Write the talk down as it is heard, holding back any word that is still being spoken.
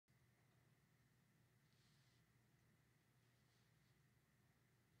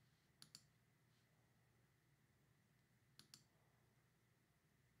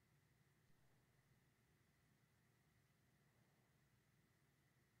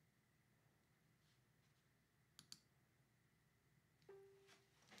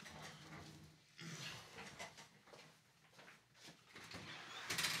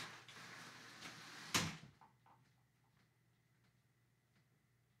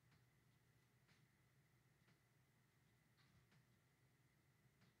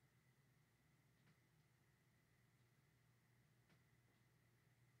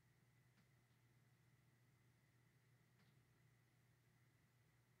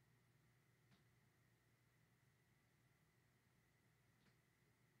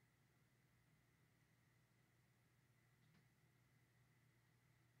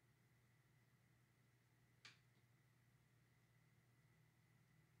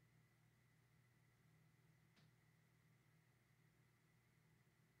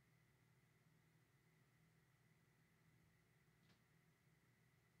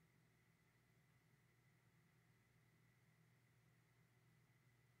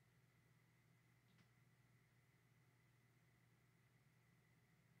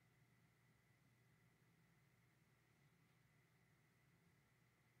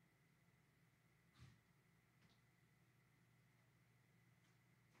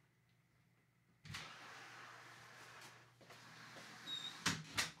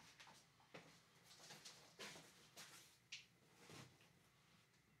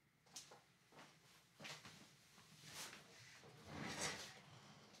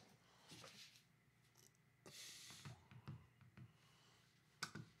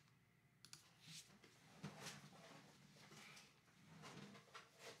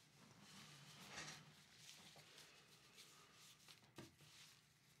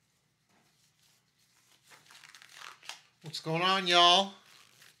What's going on, y'all?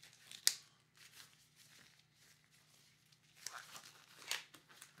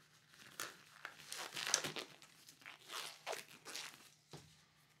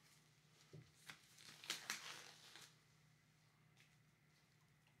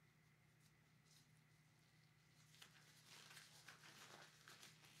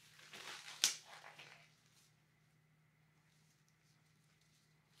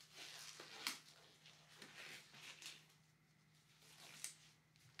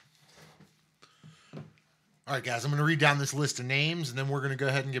 All right, guys, I'm going to read down this list of names, and then we're going to go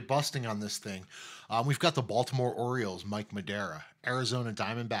ahead and get busting on this thing. We've got the Baltimore Orioles, Mike Madera. Arizona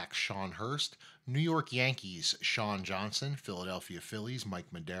Diamondbacks, Sean Hurst. New York Yankees, Sean Johnson. Philadelphia Phillies,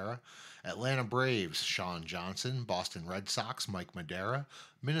 Mike Madera. Atlanta Braves, Sean Johnson. Boston Red Sox, Mike Madera.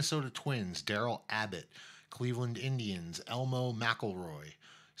 Minnesota Twins, Darrell Abbott. Cleveland Indians, Elmo McElroy.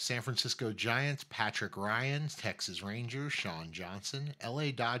 San Francisco Giants, Patrick Ryan. Texas Rangers, Sean Johnson.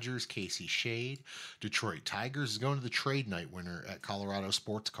 LA Dodgers, Casey Shade. Detroit Tigers is going to the trade night winner at Colorado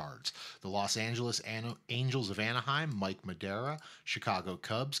Sports Cards. The Los Angeles Angels of Anaheim, Mike Madera. Chicago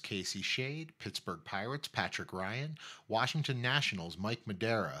Cubs, Casey Shade. Pittsburgh Pirates, Patrick Ryan. Washington Nationals, Mike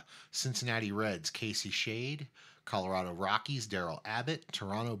Madera. Cincinnati Reds, Casey Shade. Colorado Rockies, Darrell Abbott.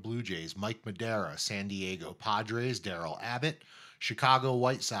 Toronto Blue Jays, Mike Madera. San Diego Padres, Darrell Abbott. Chicago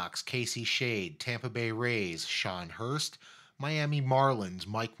White Sox, Casey Shade. Tampa Bay Rays, Sean Hurst. Miami Marlins,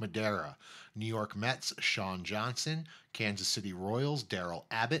 Mike Madera. New York Mets, Sean Johnson. Kansas City Royals, Darrell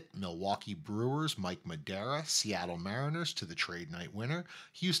Abbott. Milwaukee Brewers, Mike Madera. Seattle Mariners to the trade night winner.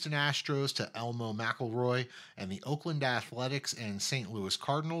 Houston Astros to Elmo McElroy. And the Oakland Athletics and St. Louis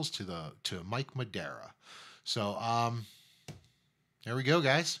Cardinals to Mike Madera. So, there we go,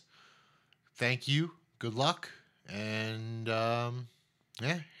 guys. Thank you. Good luck. And,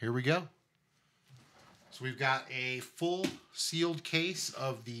 yeah, here we go. So we've got a full sealed case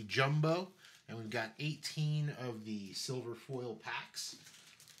of the jumbo, and we've got 18 of the silver foil packs.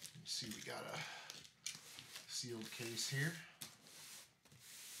 Let's see, we got a sealed case here.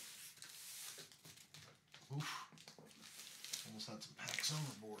 Oof. Almost had some packs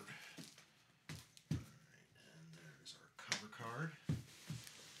overboard. All right, and there's our cover card.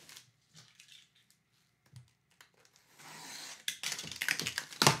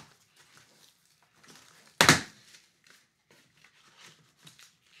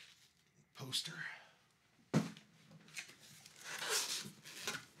 Poster.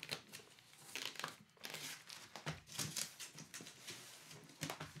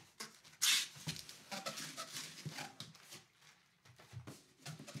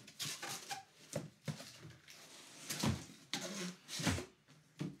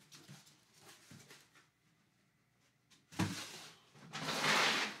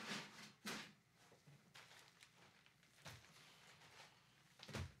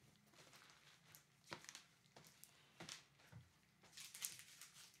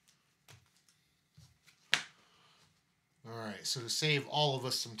 Alright, so to save all of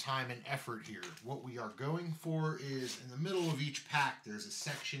us some time and effort here, what we are going for is in the middle of each pack there's a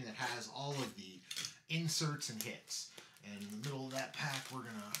section that has all of the inserts and hits. And in the middle of that pack we're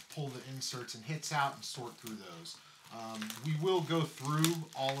going to pull the inserts and hits out and sort through those. We will go through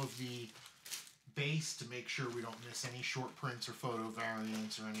all of the base to make sure we don't miss any short prints or photo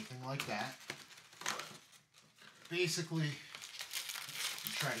variants or anything like that. But basically,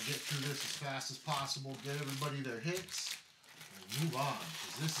 we try to get through this as fast as possible, get everybody their hits, and move on,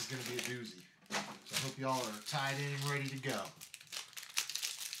 because this is going to be a doozy. So I hope y'all are tied in and ready to go.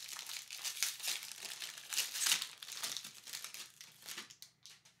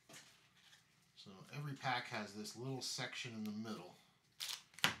 So every pack has this little section in the middle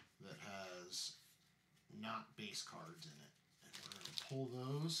that has not base cards in it. And we're going to pull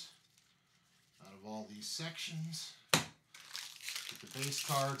those out of all these sections. Get the base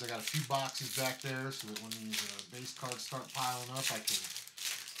cards. I got a few boxes back there so that when these base cards start piling up, I can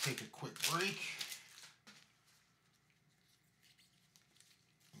take a quick break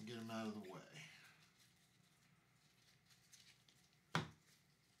and get them out of the way.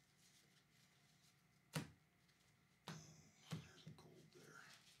 There's a gold there.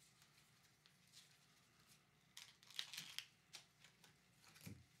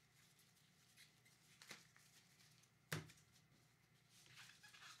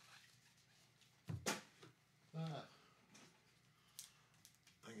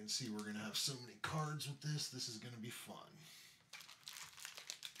 I can see we're going to have so many cards with this. This is going to be fun.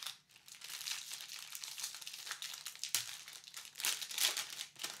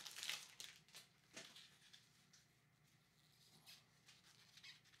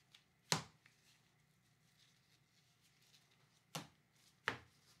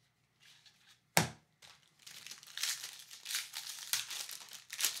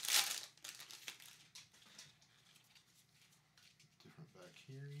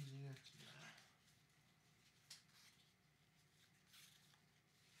 here easier?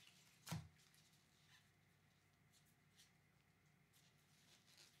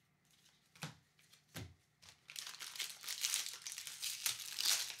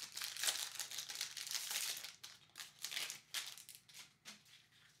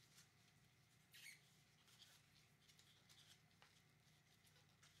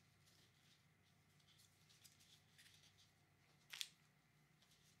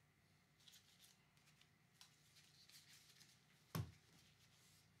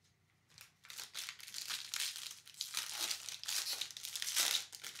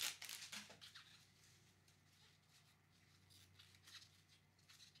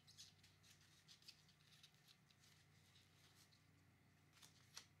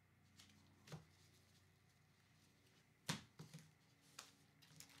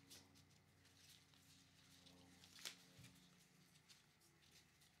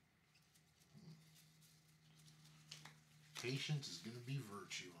 Patience is going to be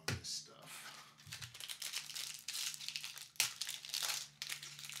virtue on this stuff.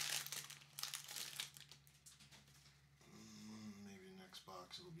 Maybe next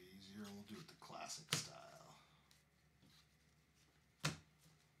box it'll be easier and we'll do it the classic style.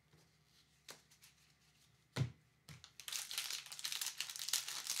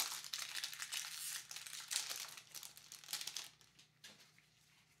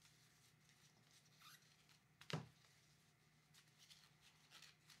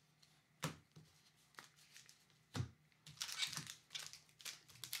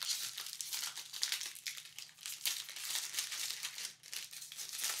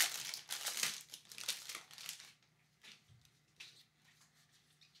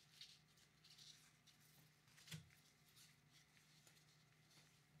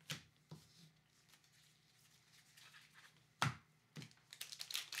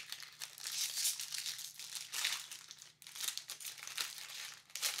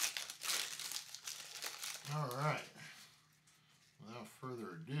 All right, without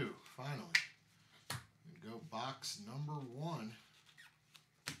further ado, finally, we go box number 1.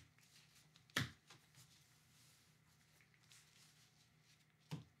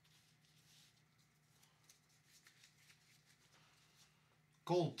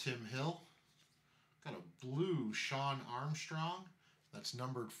 Gold Tim Hill. Got a blue Sean Armstrong. That's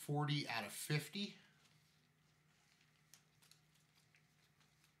numbered 40 out of 50.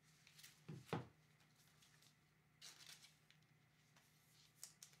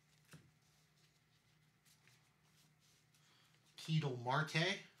 Ketel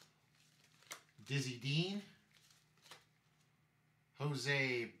Marte, Dizzy Dean,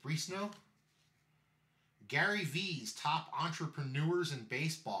 Jose Brisno, Gary V's top entrepreneurs in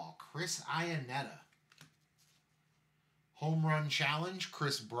baseball, Chris Iannetta, Home Run Challenge,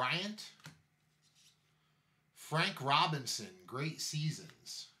 Chris Bryant, Frank Robinson, great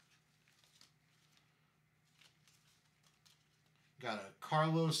seasons. Got a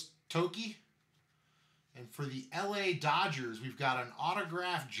Carlos Toki. And for the LA Dodgers, we've got an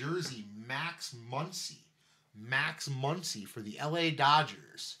autographed jersey, Max Muncy. Max Muncy for the LA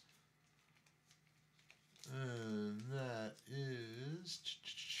Dodgers. And that is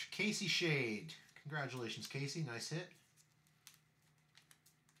Casey Shade. Congratulations, Casey. Nice hit.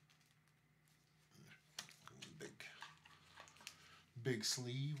 Big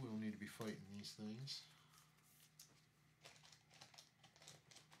sleeve. We don't need to be fighting these things.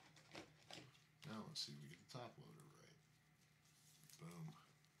 Now let's see if we get the top loader right. Boom.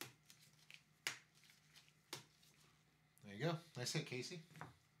 There you go. Nice hit, Casey.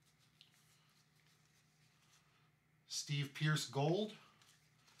 Steve Pierce Gold.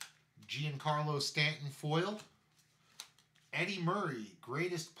 Giancarlo Stanton Foil. Eddie Murray,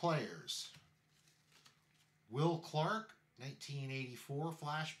 Greatest Players. Will Clark, 1984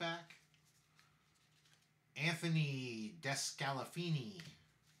 Flashback. Anthony Descalafini.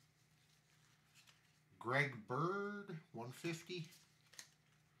 Greg Bird, 150.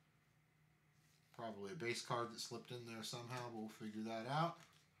 Probably a base card that slipped in there somehow. We'll figure that out.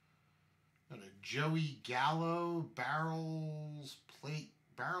 Got a Joey Gallo barrels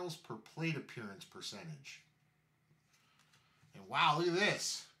per plate appearance percentage. And wow, look at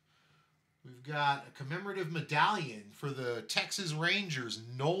this. We've got a commemorative medallion for the Texas Rangers,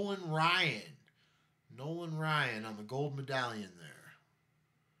 Nolan Ryan. Nolan Ryan on the gold medallion there.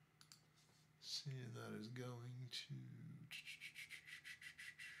 See, that is going to...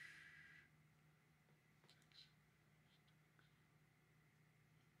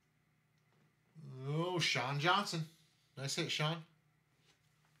 Oh, Sean Johnson. Nice hit, Sean.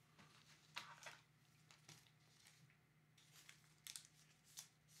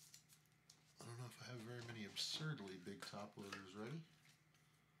 have very many absurdly big top loaders ready.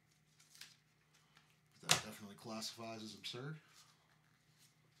 That definitely classifies as absurd.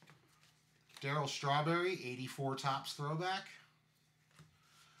 Darryl Strawberry, 84 tops throwback.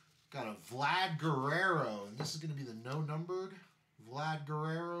 Got a Vlad Guerrero, and this is going to be the no-numbered Vlad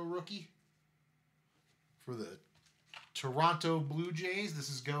Guerrero rookie for the Toronto Blue Jays. This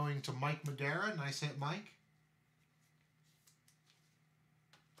is going to Mike Madera. Nice hit, Mike.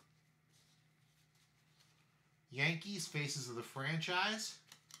 Yankees, faces of the franchise.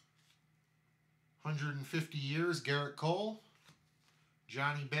 150 years, Garrett Cole.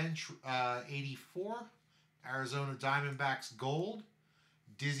 Johnny Bench, 84. Arizona Diamondbacks gold.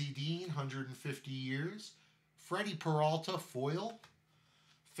 Dizzy Dean, 150 years. Freddie Peralta, foil.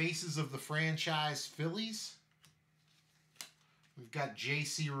 Faces of the franchise, Phillies. We've got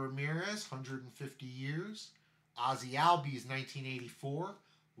J.C. Ramirez, 150 years. Ozzie Albies, 1984.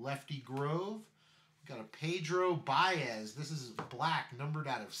 Lefty Grove. We've got a Pedro Baez. This is black, numbered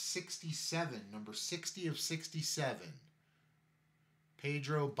out of 67. Number 60 of 67.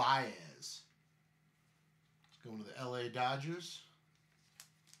 Pedro Baez. Going to the L.A. Dodgers.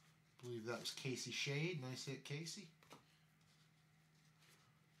 I believe that was Casey Shade. Nice hit, Casey.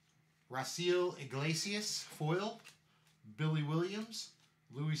 Raciel Iglesias, foil. Billy Williams.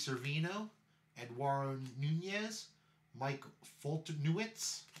 Luis Servino. Eduardo Nunez. Mike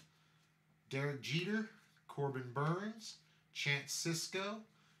Fultonewitz. Derek Jeter. Corbin Burns. Chance Sisco.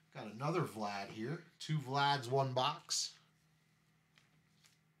 Got another Vlad here. 2 Vlads, 1 box.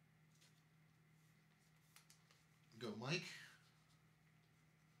 Go, Mike.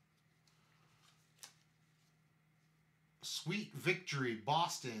 Sweet Victory,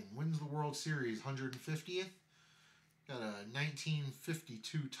 Boston wins the World Series, 150th. Got a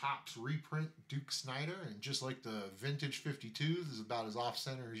 1952 Topps reprint, Duke Snider, and just like the vintage 52s, this is about as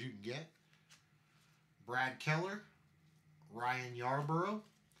off-center as you can get. Brad Keller, Ryan Yarborough.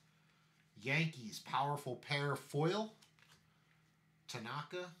 Yankees, powerful pair foil.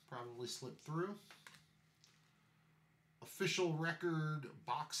 Tanaka, probably slipped through. Official record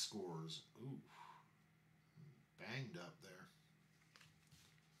box scores. Ooh. Banged up there.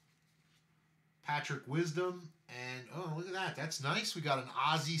 Patrick Wisdom, and oh, look at that. That's nice. We got an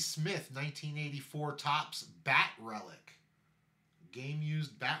Ozzie Smith 1984 Topps bat relic.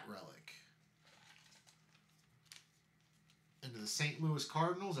 Game-used bat relic. Into the St. Louis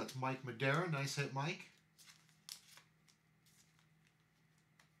Cardinals, that's Mike Madera. Nice hit, Mike.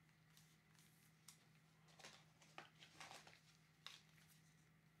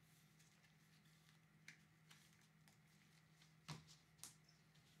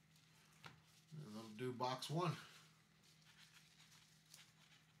 That'll do box 1.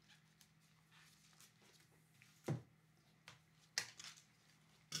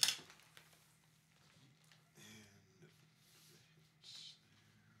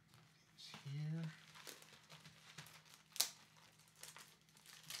 Here.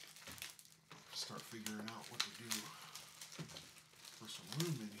 Start figuring out what to do for some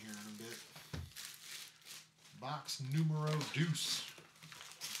room in here in a bit. Box numero deuce.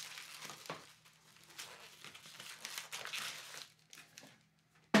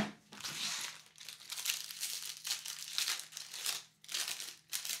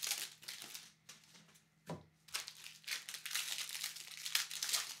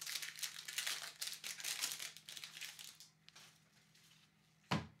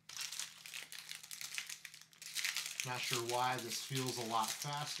 Not sure why this feels a lot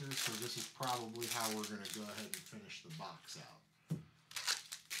faster, so this is probably how we're going to go ahead and finish the box out.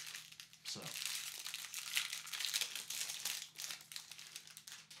 So.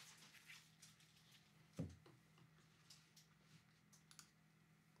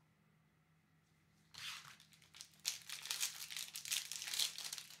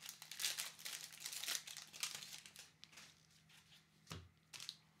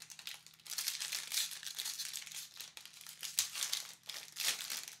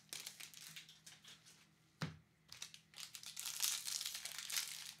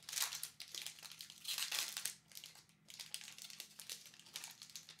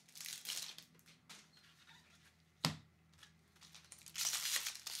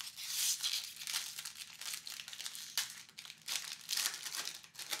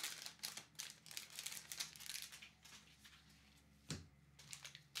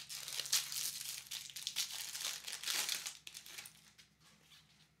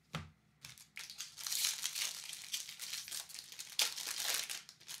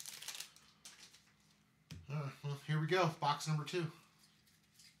 Well, here we go. Box number 2.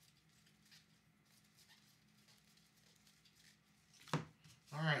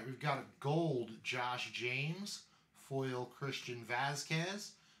 All right, we've got a gold Josh James, foil Christian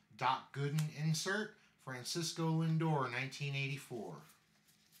Vazquez, Doc Gooden insert, Francisco Lindor, 1984.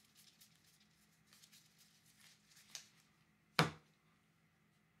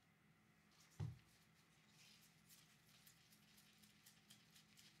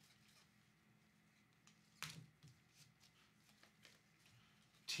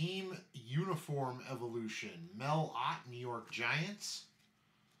 Team Uniform Evolution, Mel Ott, New York Giants,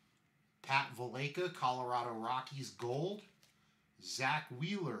 Pat Valaika, Colorado Rockies Gold, Zach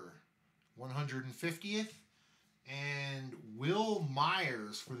Wheeler, 150th, and Will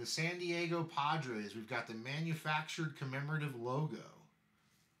Myers for the San Diego Padres. We've got the manufactured commemorative logo.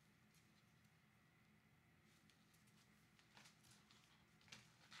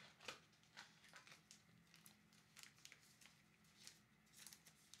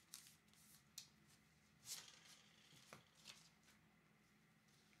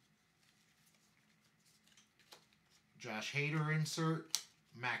 Josh Hader insert,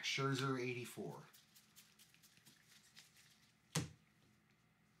 Max Scherzer, 84.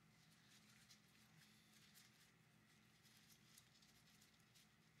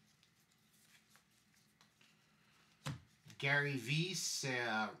 Gary V,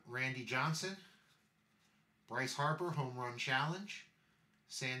 Randy Johnson, Bryce Harper, Home Run Challenge,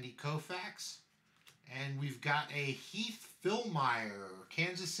 Sandy Koufax, and we've got a Heath Fillmyer,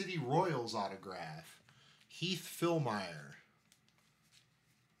 Kansas City Royals autograph. Heath Fillmyer,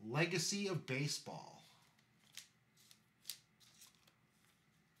 Legacy of Baseball.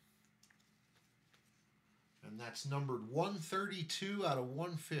 And that's numbered 132 out of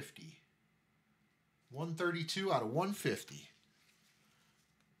 150. 132 out of 150.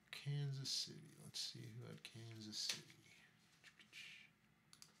 Kansas City. Let's see who had Kansas City.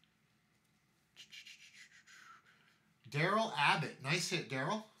 Darrell Abbott. Nice hit,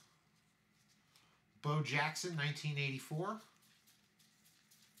 Darrell. Bo Jackson, 1984.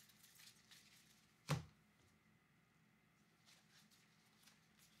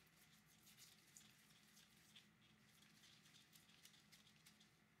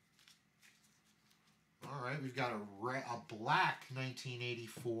 All right, we've got a black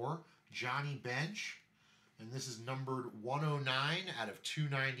 1984 Johnny Bench, and this is numbered 109 out of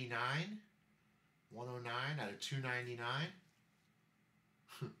 299. 109 out of 299.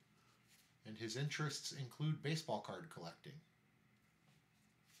 And his interests include baseball card collecting.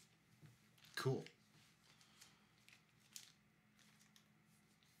 Cool.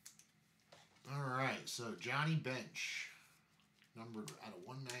 All right, so Johnny Bench, numbered out of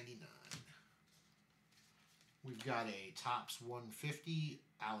 199. We've got a Topps 150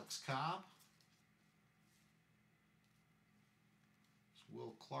 Alex Cobb.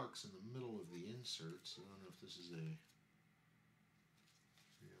 Will Clark's in the middle of the inserts. I don't know if this is a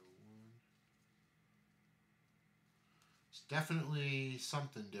 301. It's definitely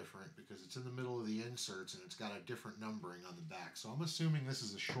something different because it's in the middle of the inserts and it's got a different numbering on the back. So I'm assuming this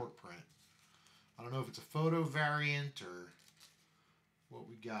is a short print. I don't know if it's a photo variant or what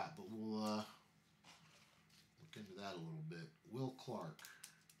we got, but we'll look into that a little bit. Will Clark.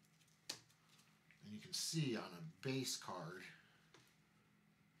 And you can see on a base card,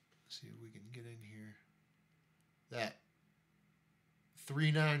 see if we can get in here, that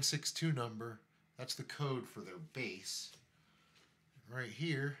 3962 number, that's the code for their base. Right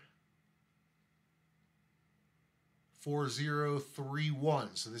here,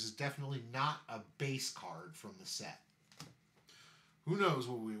 4031. So this is definitely not a base card from the set. Who knows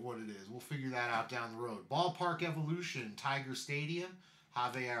what it is? We'll figure that out down the road. Ballpark Evolution, Tiger Stadium,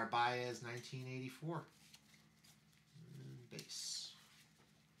 Javier Baez, 1984. Base.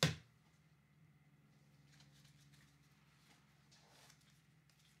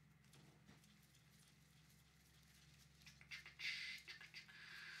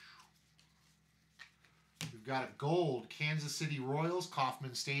 We've got a gold Kansas City Royals,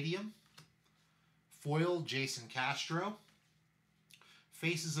 Kauffman Stadium. Foil, Jason Castro.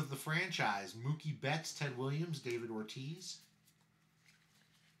 Faces of the franchise, Mookie Betts, Ted Williams, David Ortiz.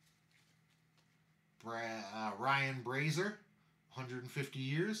 Ryan Brazier, 150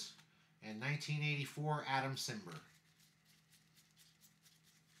 years. And 1984, Adam Simber.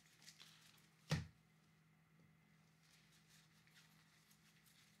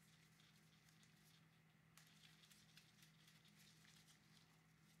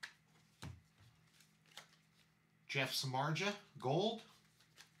 Jeff Samardzija, gold.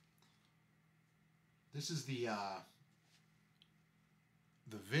 This is the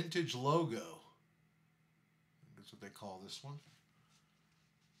vintage logo. That's what they call this one.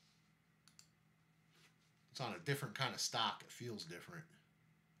 It's on a different kind of stock. It feels different.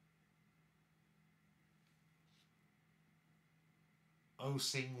 Oh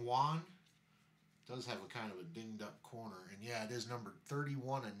Sing Wan. Does have a kind of a dinged up corner. And yeah, it is numbered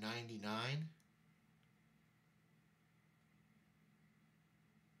 31/99.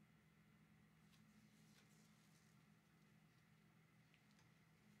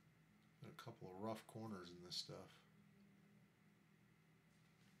 Got a couple of rough corners in this stuff.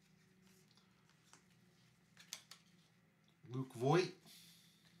 Luke Voigt.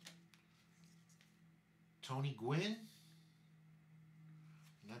 Tony Gwynn.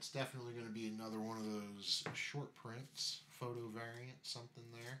 And that's definitely going to be another one of those short prints, photo variant, something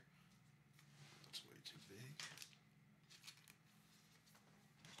there. That's way too big.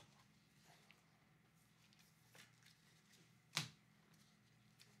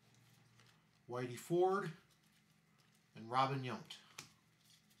 Whitey Ford and Robin Yount.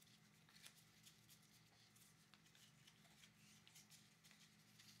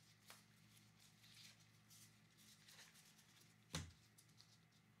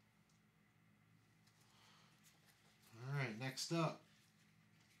 All right, next up,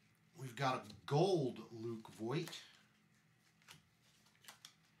 we've got a gold Luke Voigt.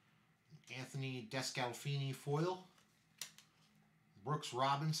 Anthony Descalfini foil. Brooks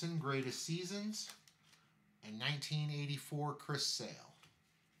Robinson, Greatest Seasons. And 1984 Chris Sale.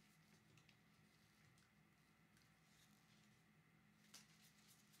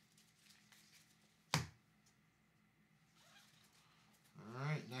 All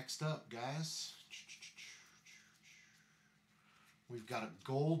right, next up, guys. We've got a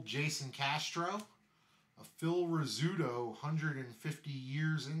gold Jason Castro, a Phil Rizzuto 150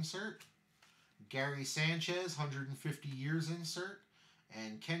 years insert, Gary Sanchez 150 years insert,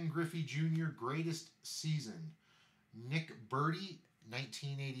 and Ken Griffey Jr. Greatest Season. Nick Birdie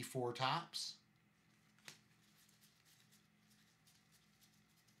 1984 tops.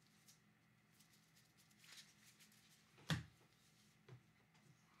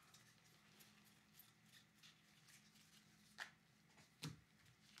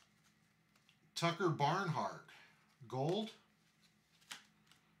 Tucker Barnhart, gold.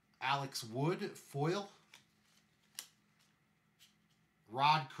 Alex Wood, foil.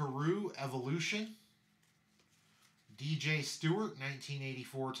 Rod Carew, Evolution. DJ Stewart,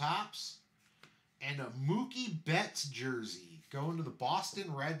 1984 tops. And a Mookie Betts jersey going to the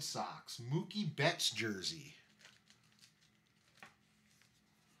Boston Red Sox. Mookie Betts jersey.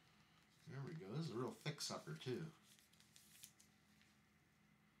 There we go. This is a real thick sucker, too.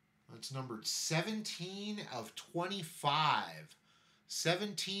 That's numbered 17/25.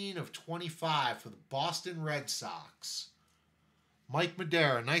 17/25 for the Boston Red Sox. Mike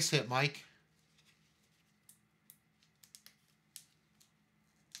Madera. Nice hit, Mike.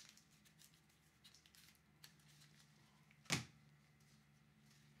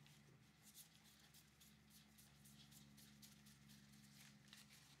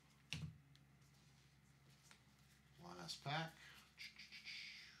 Last pack.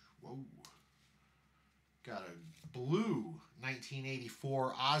 Whoa. Got a blue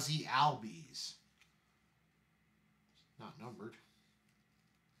 1984 Ozzie Albies. Not numbered.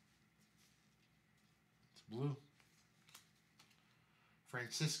 It's blue.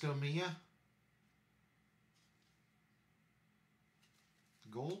 Francisco Milla.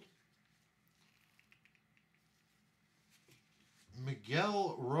 Gold.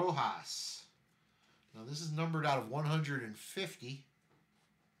 Miguel Rojas. Now this is numbered out of 150.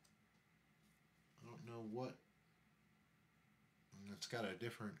 I don't know what. And it's got a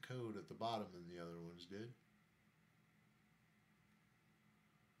different code at the bottom than the other ones did.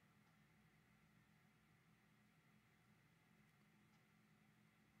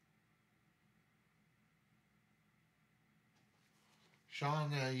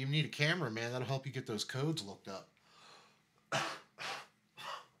 Sean, you need a camera, man. That'll help you get those codes looked up.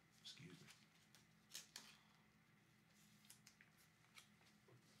 Excuse me.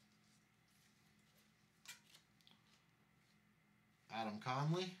 Adam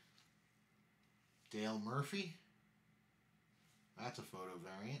Conley. Dale Murphy. That's a photo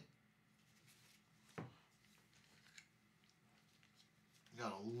variant.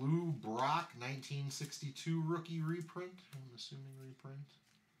 Got a Lou Brock 1962 rookie reprint. I'm assuming reprint.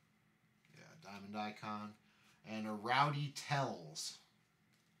 Yeah, Diamond Icon. And a Rowdy Tells.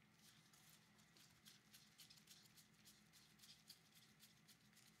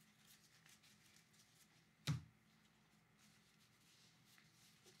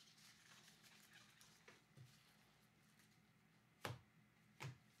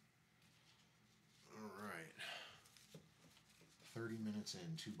 All right. 30 minutes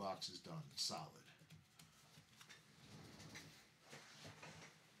in, 2 boxes done. Solid.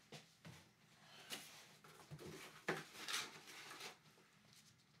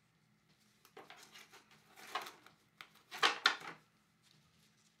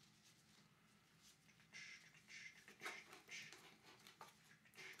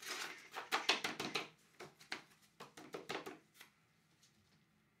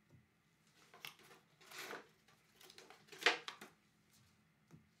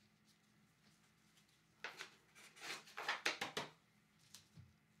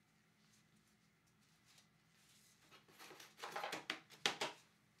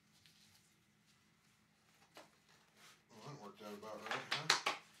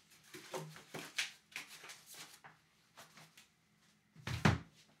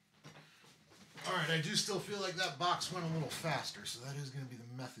 All right, I do still feel like that box went a little faster, so that is going to be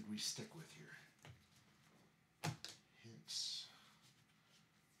the method we stick with here. Hits.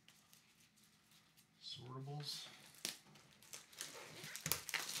 Sortables.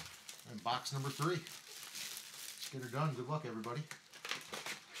 And box number 3. Let's get her done. Good luck, everybody.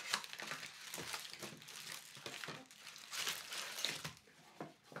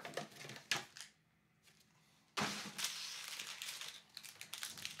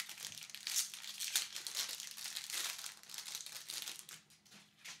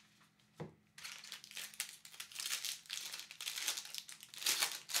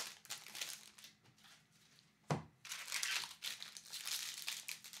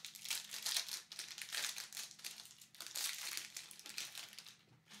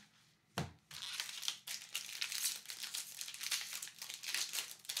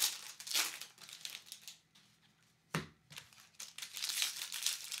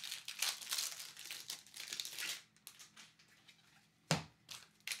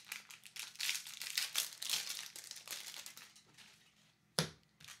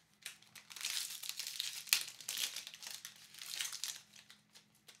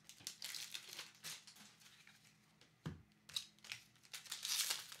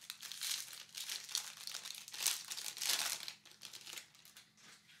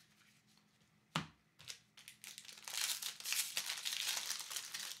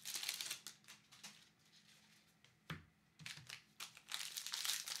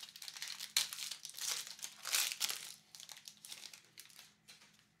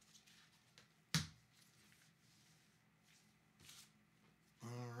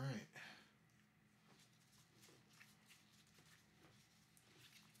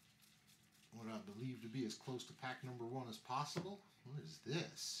 Believed to be as close to pack number 1 as possible. What is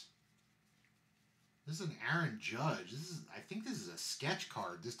this? This is an Aaron Judge. I think this is a sketch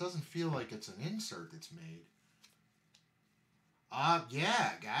card. This doesn't feel like it's an insert that's made. Yeah,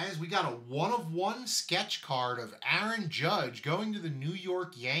 guys, we got a 1-of-1 sketch card of Aaron Judge going to the New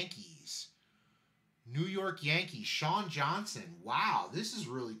York Yankees. New York Yankees, Sean Johnson. Wow, this is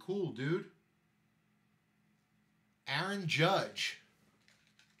really cool, dude. Aaron Judge.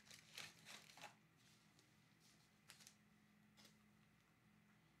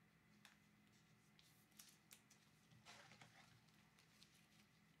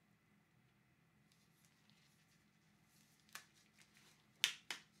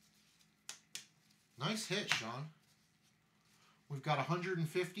 Nice hit, Sean. We've got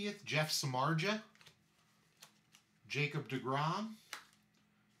 150th, Jeff Samardzija, Jacob deGrom,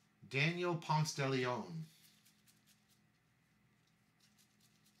 Daniel Ponce de Leon.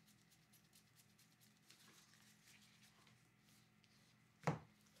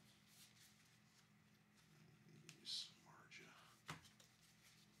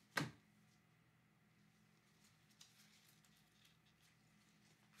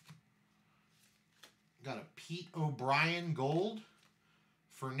 Got a Pete O'Brien gold.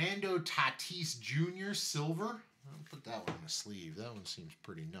 Fernando Tatis Jr. silver. I'll put that one in the sleeve. That one seems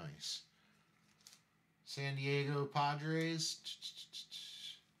pretty nice. San Diego Padres.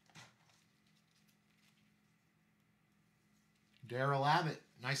 Darrell Abbott.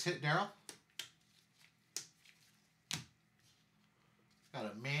 Nice hit, Darrell. Got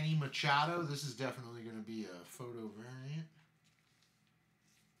a Manny Machado. This is definitely going to be a photo variant.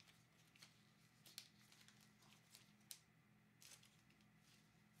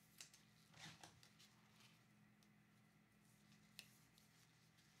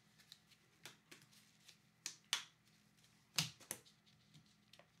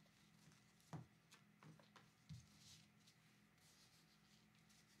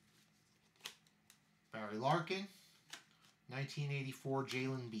 Barry Larkin, 1984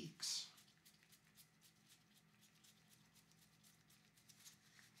 Jalen Beeks.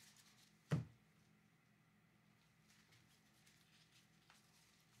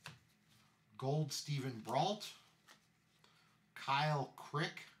 Gold Stephen Brault, Kyle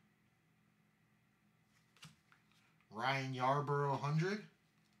Crick, Ryan Yarborough 100,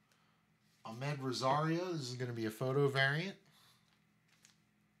 Ahmed Rosario. This is going to be a photo variant.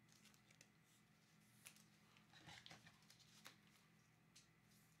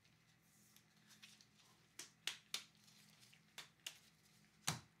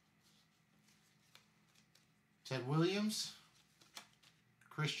 Ted Williams,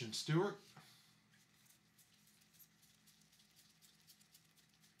 Christian Stewart,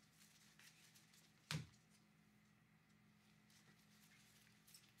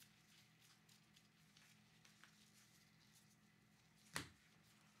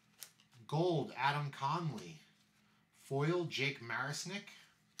 gold Adam Conley, foil Jake Marisnick,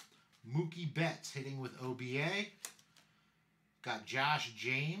 Mookie Betts hitting with OBA. Got Josh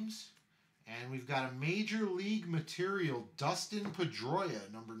James. And we've got a Major League Material, Dustin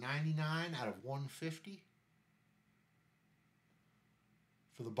Pedroia, number 99 out of 150.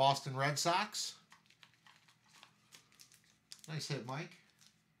 For the Boston Red Sox. Nice hit, Mike.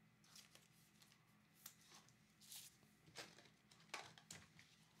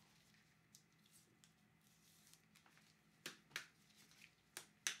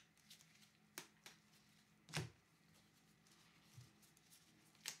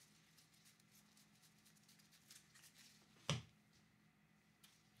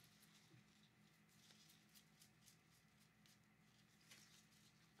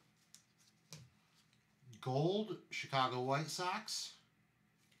 Gold, Chicago White Sox.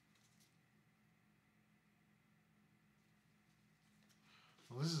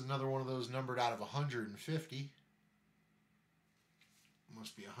 Well, this is another one of those numbered out of 150.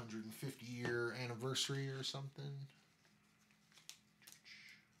 Must be a 150-year anniversary or something.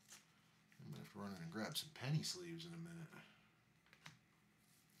 I'm going to have to run in and grab some penny sleeves in a minute.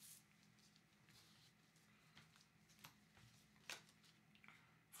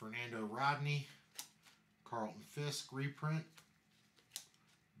 Fernando Rodney. Carlton Fisk reprint.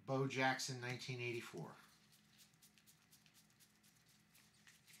 Bo Jackson, 1984.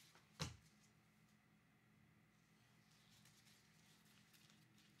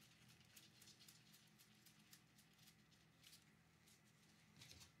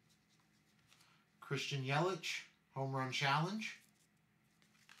 Christian Yelich, Home Run Challenge.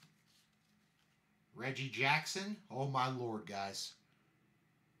 Reggie Jackson. Oh my Lord, guys.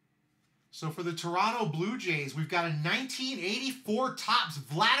 So for the Toronto Blue Jays, we've got a 1984 Topps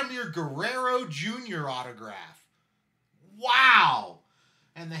Vladimir Guerrero Jr. autograph. Wow!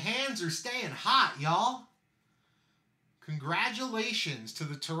 And the hands are staying hot, y'all. Congratulations to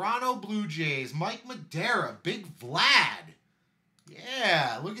the Toronto Blue Jays. Mike Madera, Big Vlad.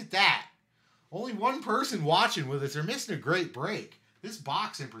 Yeah, look at that. Only one person watching with us. They're missing a great break. This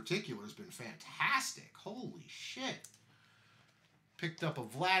box in particular has been fantastic. Holy shit. Picked up a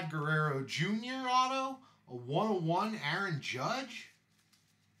Vlad Guerrero Jr. auto, a 101 Aaron Judge.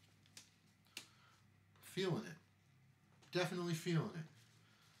 Feeling it. Definitely feeling it.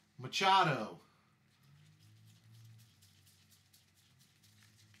 Machado.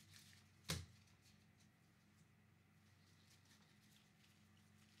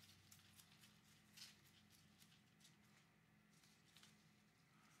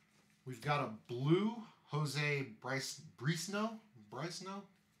 We've got a blue Jose Brisno.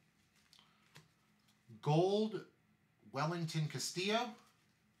 Gold Wellington Castillo.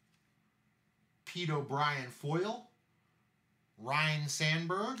 Pete O'Brien foil. Ryan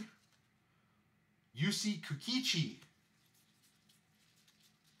Sandberg. Yusi Kukichi.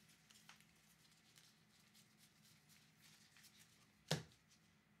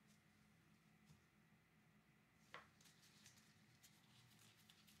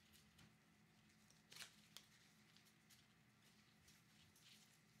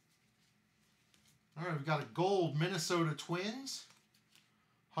 All right, we've got a gold Minnesota Twins,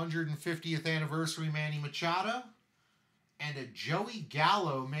 150th anniversary Manny Machado, and a Joey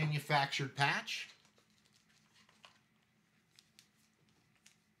Gallo manufactured patch.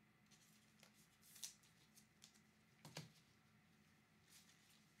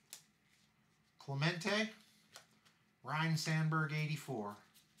 Clemente, Ryan Sandberg 84.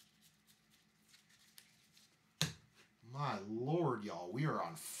 My Lord, y'all, we are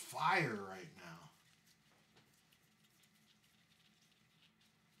on fire right now.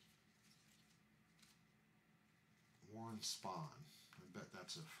 Warren Spahn. I bet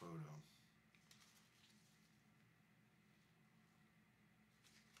that's a photo.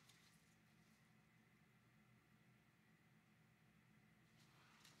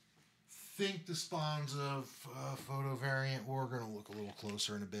 Think the Spahns of photo variant. We're going to look a little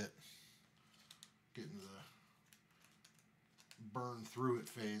closer in a bit. Get into the burn through it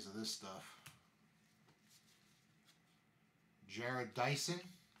phase of this stuff. Jared Dyson,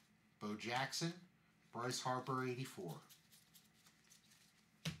 Bo Jackson, Bryce Harper 84.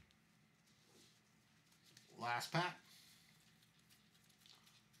 Last pack.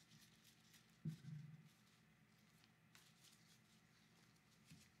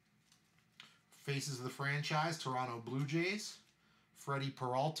 Faces of the franchise, Toronto Blue Jays. Freddie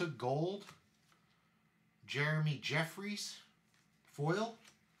Peralta, gold. Jeremy Jeffries, foil.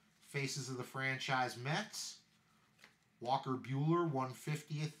 Faces of the franchise, Mets. Walker Buehler,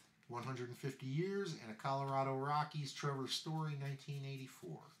 150th, 150 years. And a Colorado Rockies, Trevor Story,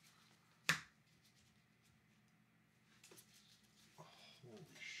 1984. Oh, holy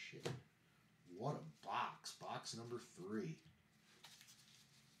shit. box number 3.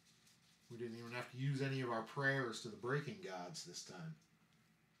 We didn't even have to use any of our prayers to the breaking gods this time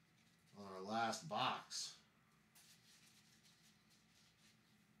on our last box.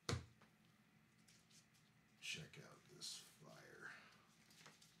 Check out this fire.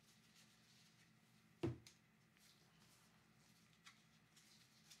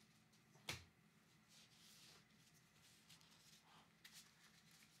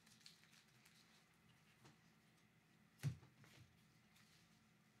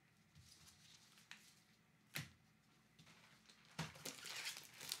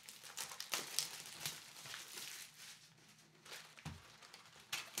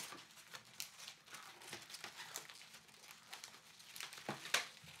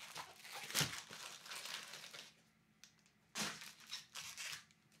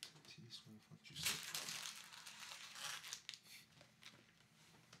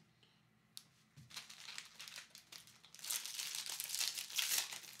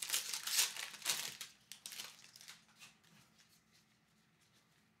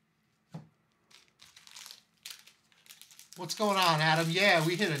 What's going on, Adam? Yeah,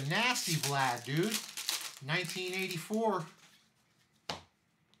 we hit a nasty Vlad, dude. 1984.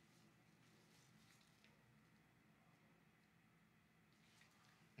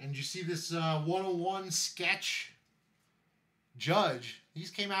 And you see this 101 sketch Judge?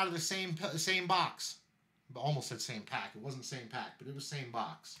 These came out of the same box. Almost said same pack. It wasn't same pack, but it was same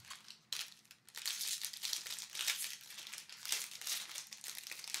box.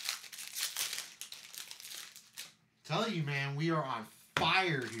 Tell you, man, we are on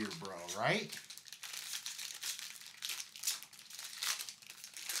fire here, bro, right?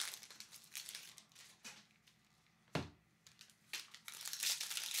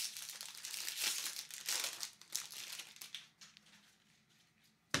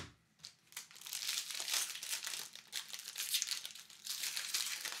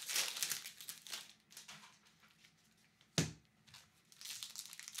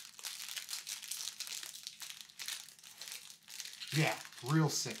 Yeah, real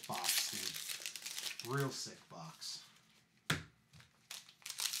sick box, dude. Real sick box.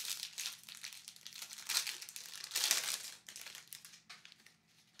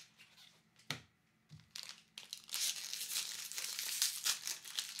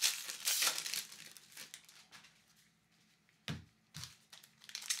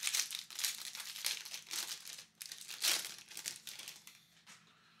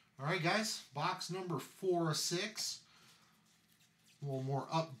 All right, guys, box number 4 of 6. A little more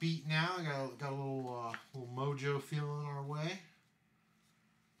upbeat now. Got a little mojo feeling our way.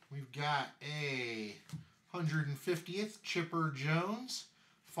 We've got a 150th Chipper Jones,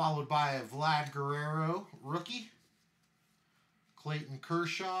 followed by a Vlad Guerrero rookie. Clayton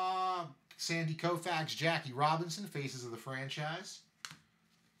Kershaw, Sandy Koufax, Jackie Robinson, faces of the franchise.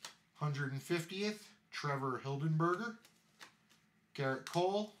 150th Trevor Hildenberger, Garrett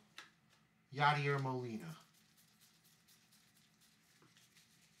Cole, Yadier Molina.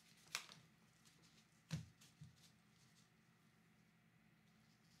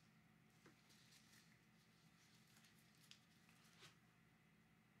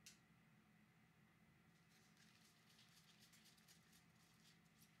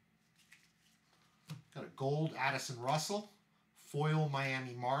 Got a gold Addison Russell, foil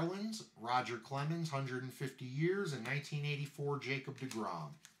Miami Marlins, Roger Clemens, 150 years, and 1984 Jacob deGrom.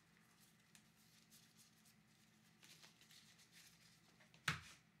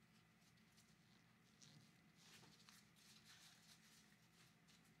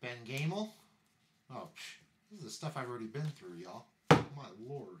 Ben Gamel. Oh, this is the stuff I've already been through, y'all. My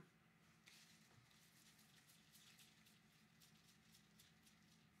lord.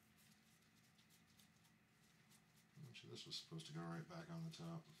 This was supposed to go right back on the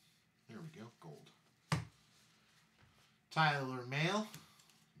top. There we go, gold. Tyler Mahle,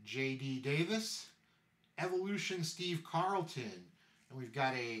 J.D. Davis, Evolution Steve Carlton, and we've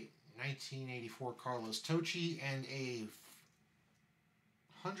got a 1984 Carlos Tocci and a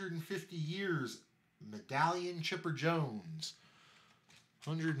 150 years medallion Chipper Jones.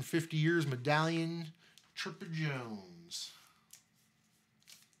 150 years medallion Chipper Jones.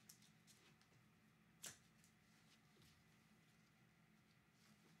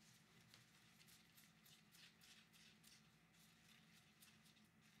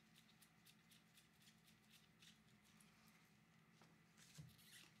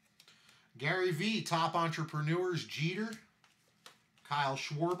 Gary V, Top Entrepreneurs, Jeter, Kyle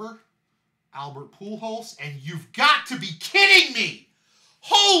Schwarber, Albert Pujols, and you've got to be kidding me!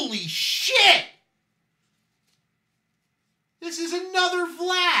 Holy shit! This is another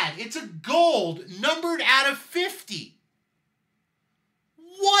Vlad. It's a gold numbered out of 50.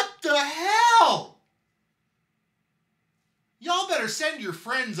 What the hell? Y'all better send your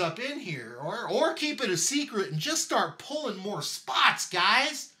friends up in here or keep it a secret and just start pulling more spots,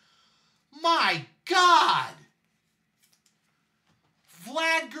 guys. My God.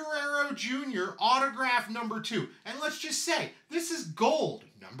 Vlad Guerrero Jr., autograph number 2. And let's just say, this is gold,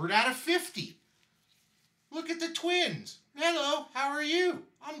 numbered out of 50. Look at the twins. Hello, how are you?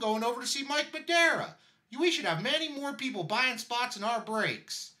 I'm going over to see Mike Madera. We should have many more people buying spots in our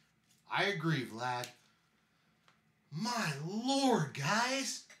breaks. I agree, Vlad. My Lord,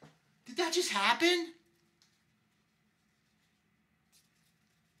 guys. Did that just happen?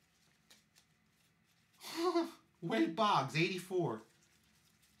 Wade Boggs, 84.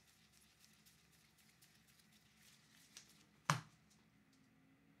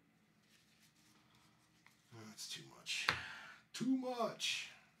 That's too much. Too much.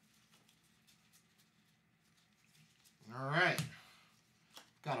 All right.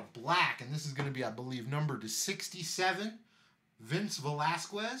 Got a black, and this is going to be, I believe, numbered to 67. Vince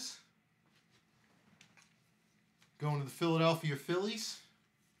Velasquez. Going to the Philadelphia Phillies.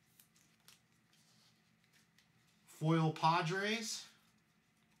 Foil Padres.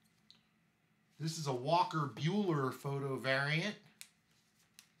 This is a Walker Buehler photo variant.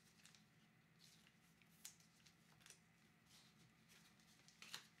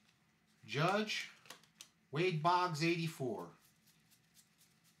 Judge. Wade Boggs, 84.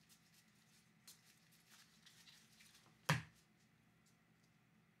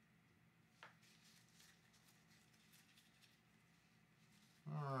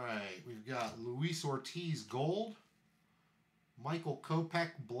 All right, we've got Luis Ortiz, gold. Michael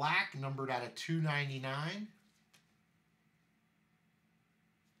Kopech, black, numbered out of 299.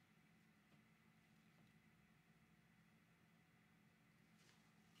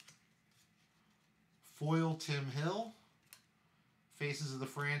 Foil Tim Hill. Faces of the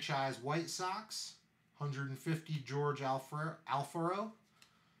franchise White Sox. 150 George Alfaro.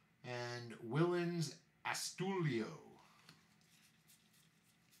 And Willens Astulio.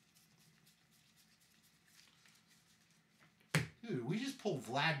 Dude, we just pulled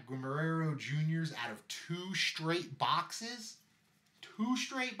Vlad Guerrero Jr.'s out of 2 straight boxes. 2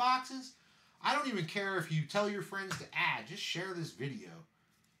 straight boxes? I don't even care if you tell your friends to add. Just share this video.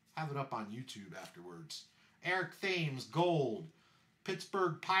 Have it up on YouTube afterwards. Eric Thames, gold.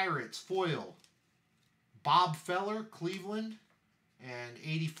 Pittsburgh Pirates, foil. Bob Feller, Cleveland. And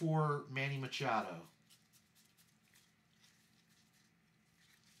 84, Manny Machado.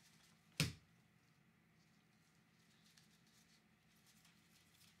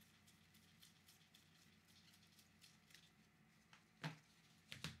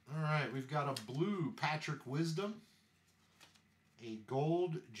 All right, we've got a blue Patrick Wisdom. A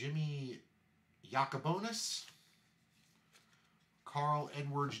gold Jimmy Yacobonis. Carl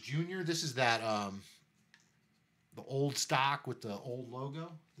Edwards Jr. This is that the old stock with the old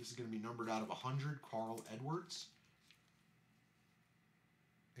logo. This is going to be numbered out of 100. Carl Edwards.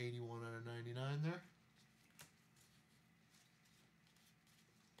 81 out of 99 there.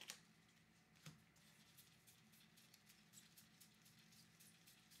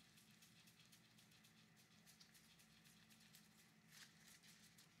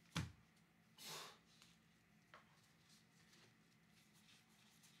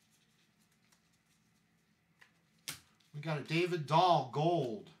 We got a David Dahl,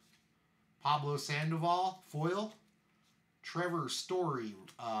 gold. Pablo Sandoval, foil. Trevor Story,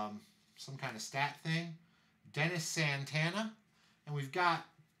 some kind of stat thing. Dennis Santana. And we've got,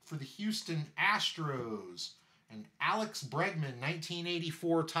 for the Houston Astros, an Alex Bregman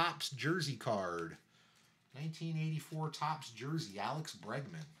 1984 Topps jersey card. 1984 Topps jersey, Alex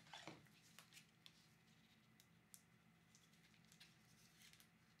Bregman.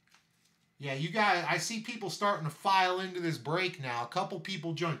 Yeah, you guys, I see people starting to file into this break now. A couple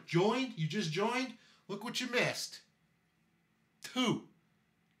people joined. Joined? You just joined? Look what you missed. 2.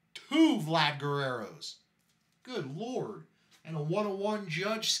 2 Vlad Guerreros. Good Lord. And a 101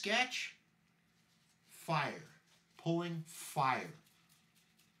 Judge sketch. Fire. Pulling fire.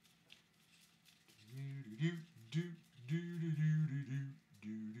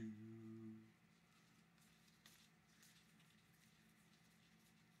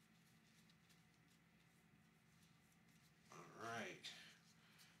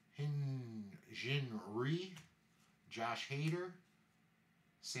 Jin Rhee, Josh Hader,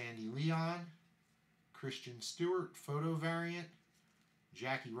 Sandy Leon, Christian Stewart, photo variant,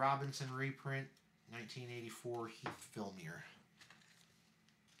 Jackie Robinson reprint, 1984 Heath Filmier.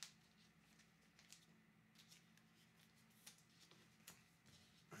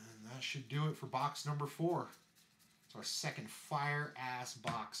 And that should do it for box number 4. It's our second fire-ass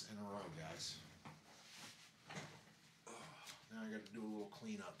box in a row, guys. Now I got to do a little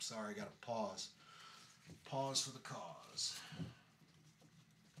cleanup. Sorry, I got to pause. Pause for the cause.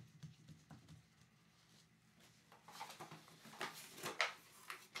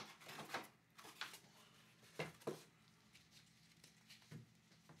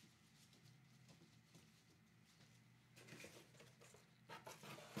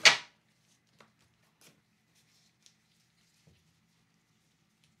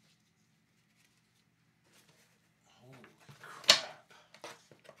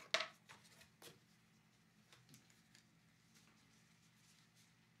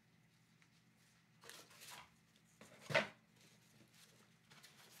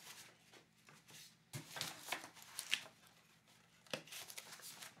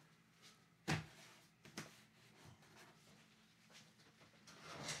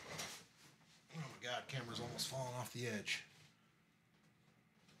 God, camera's almost falling off the edge.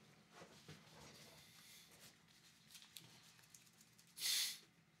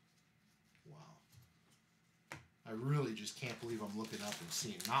 Wow. I really just can't believe I'm looking up and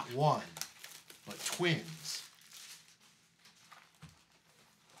seeing not one, but twins.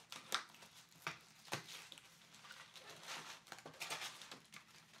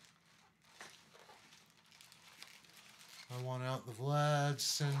 I want out the Vlad.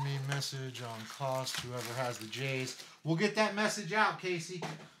 Send me a message on cost. Whoever has the J's. We'll get that message out, Casey.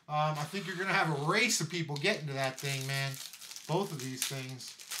 I think you're going to have a race of people getting to that thing, man. Both of these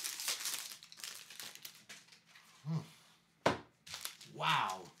things.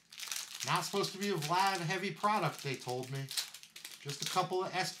 Wow. Not supposed to be a Vlad heavy product, they told me. Just a couple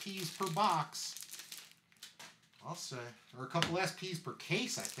of SPs per box. I'll say. Or a couple of SPs per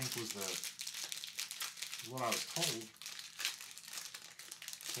case, I think was what I was told.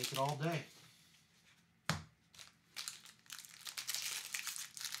 Take it all day.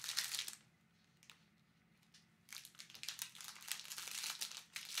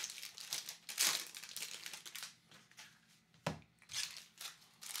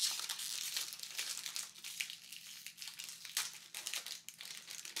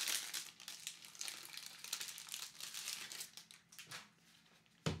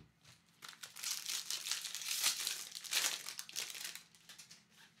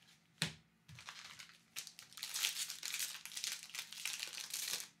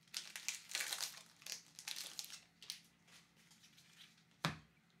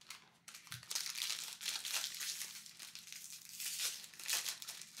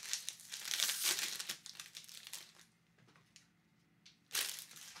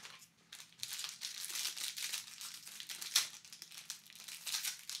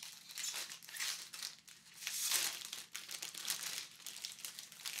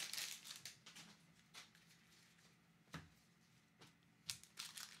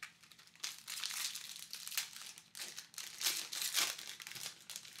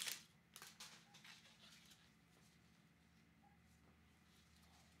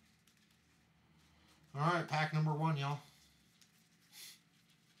 All right, pack number 1, y'all.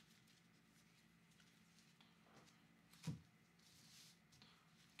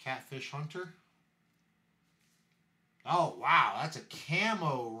 Catfish Hunter. Oh, wow, that's a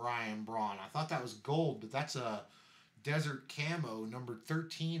camo Ryan Braun. I thought that was gold, but that's a desert camo, number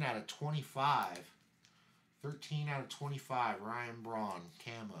 13 out of 25. 13 out of 25, Ryan Braun,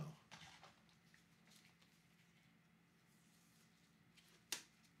 camo.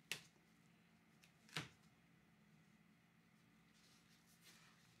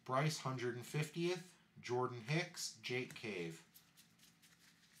 Bryce, 150th. Jordan Hicks, Jake Cave.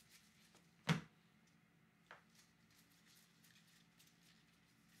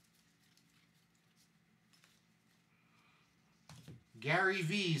 Gary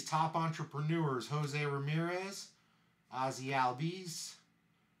V's top entrepreneurs, Jose Ramirez, Ozzy Albies,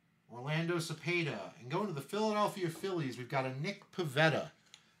 Orlando Cepeda. And going to the Philadelphia Phillies, we've got a Nick Pivetta.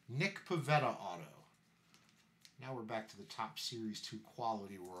 Nick Pivetta auto. Now we're back to the top Series 2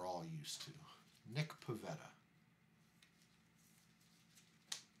 quality we're all used to. Nick Pivetta.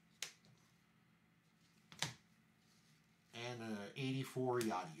 And an 84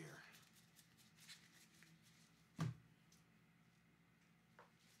 Yadier.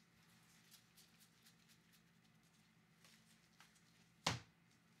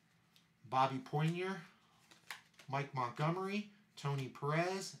 Bobby Poinier, Mike Montgomery, Tony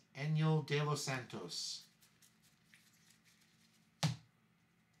Perez, Enyel De Los Santos.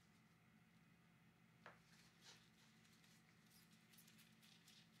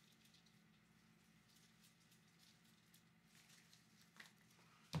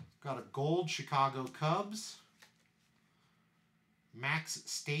 Got a gold Chicago Cubs. Max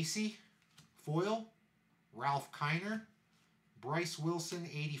Stacy, foil. Ralph Kiner. Bryce Wilson,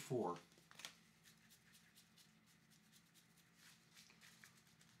 84.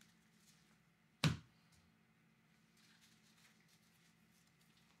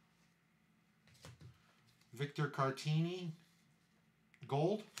 Victor Cartini,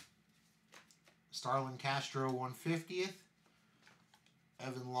 gold. Starlin Castro, 150th.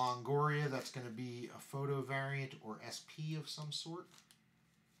 Evan Longoria, that's going to be a photo variant or SP of some sort.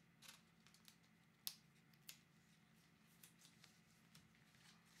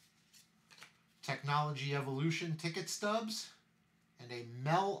 Technology Evolution ticket stubs. And a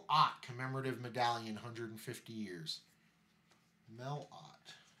Mel Ott commemorative medallion, 150 years. Mel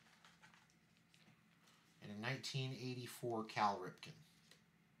Ott. And a 1984 Cal Ripken.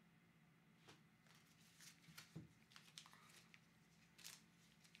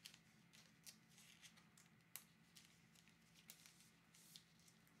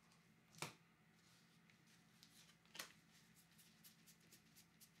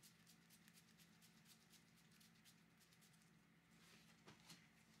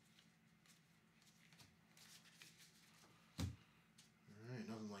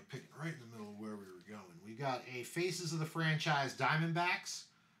 Nothing like picking right in the middle of where we were going. We got a Faces of the Franchise Diamondbacks,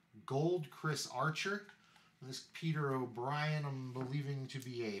 gold Chris Archer. This Peter O'Brien, I'm believing to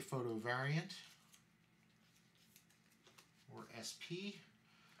be a photo variant or SP.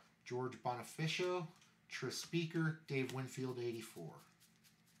 George Bonificio, Tris Speaker, Dave Winfield, 84.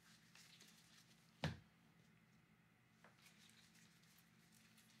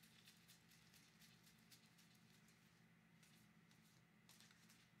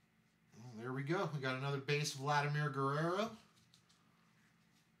 There we go. We got another base Vladimir Guerrero.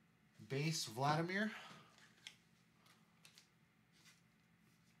 Base Vladimir.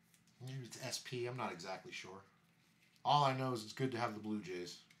 Maybe it's SP. I'm not exactly sure. All I know is it's good to have the Blue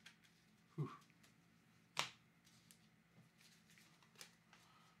Jays. Whew.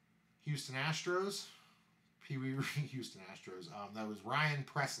 Houston Astros. Pee-wee Houston Astros. That was Ryan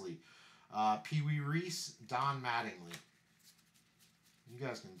Presley. Pee-wee Reese. Don Mattingly. You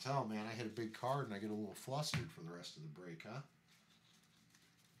guys can tell, man, I hit a big card and I get a little flustered for the rest of the break, huh?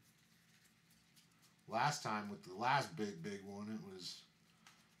 Last time with the last big one, it was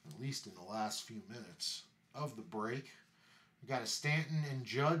at least in the last few minutes of the break. We got a Stanton and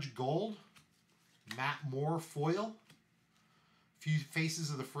Judge gold. Matt Moore foil. Few Faces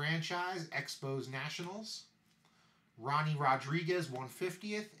of the Franchise, Expos Nationals. Ronnie Rodriguez,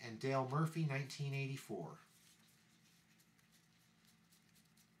 150th, and Dale Murphy, 1984.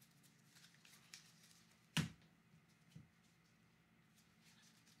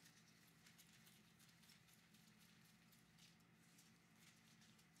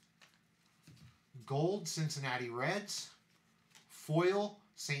 Gold, Cincinnati Reds. Foil,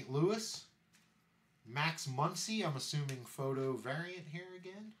 St. Louis. Max Muncy, I'm assuming photo variant here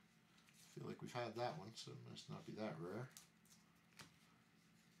again. I feel like we've had that one, so it must not be that rare.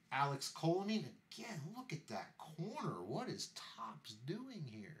 Alex Colomine, again, look at that corner. What is Topps doing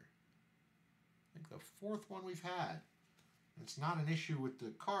here? I think the fourth one we've had. It's not an issue with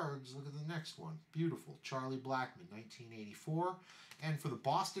the cards. Look at the next one. Beautiful. Charlie Blackmon, 1984. And for the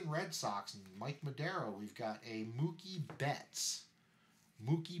Boston Red Sox and Mike Madero, we've got a Mookie Betts.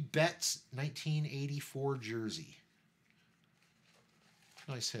 Mookie Betts, 1984 jersey.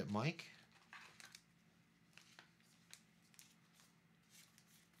 Nice hit, Mike.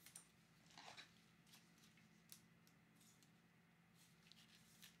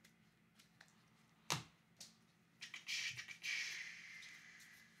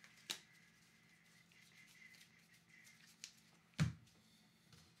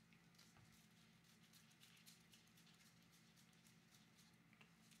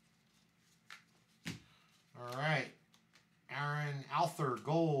 All right. Aaron Alther,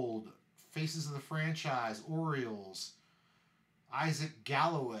 gold. Faces of the Franchise, Orioles. Isaac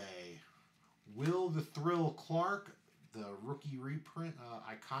Galloway. Will the Thrill Clark, the rookie reprint,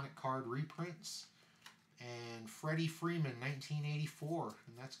 iconic card reprints. And Freddie Freeman, 1984.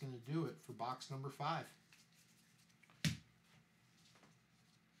 And that's going to do it for box number 5.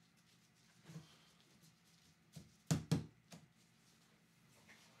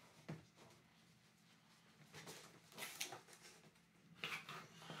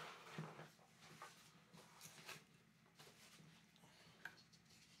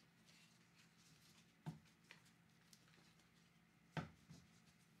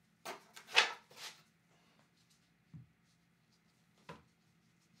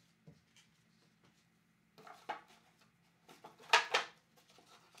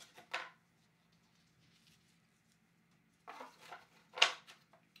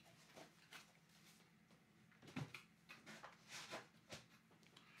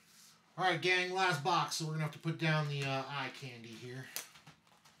 All right, gang, last box. So we're going to have to put down the eye candy here.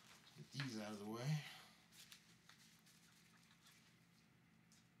 Get these out of the way.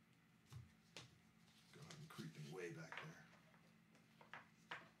 Go ahead and creeping way back there.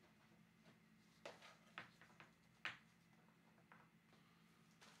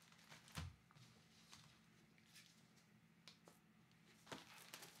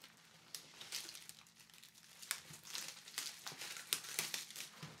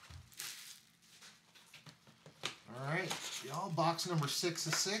 All right, y'all, box number 6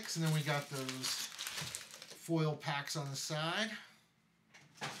 of 6, and then we got those foil packs on the side.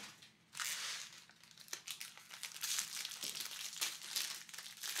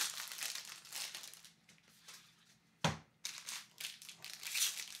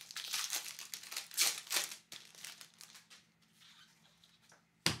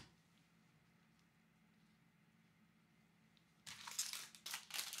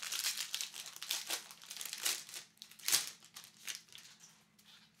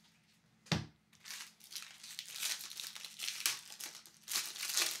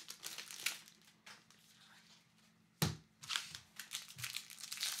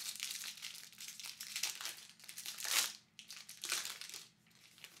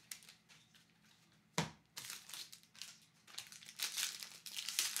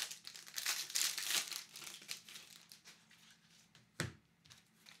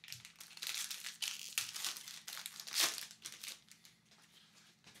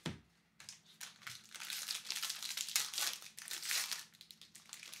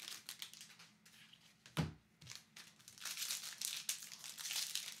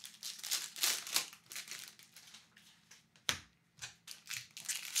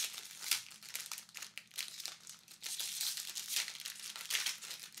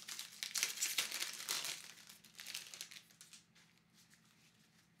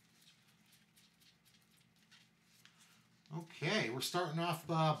 Okay, we're starting off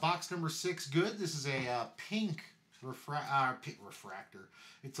box number 6 good. This is a pink refractor.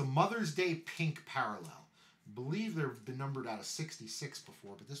 It's a Mother's Day pink parallel. I believe they've been numbered out of 66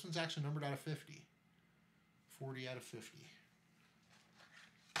 before, but this one's actually numbered out of 50. 40 out of 50.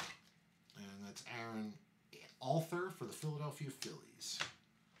 And that's Aaron Alther for the Philadelphia Phillies.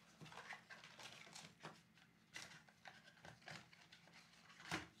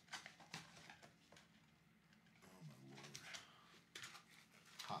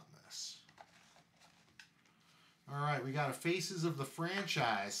 All right, we got a Faces of the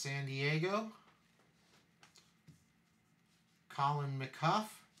Franchise, San Diego, Colin McCuff,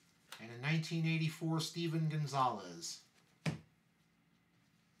 and a 1984 Steven Gonzalez.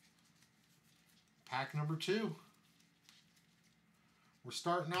 Pack number 2. We're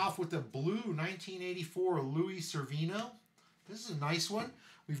starting off with a blue 1984 Luis Servino. This is a nice one.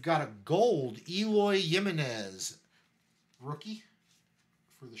 We've got a gold Eloy Jimenez rookie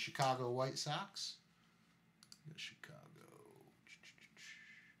for the Chicago White Sox. Chicago.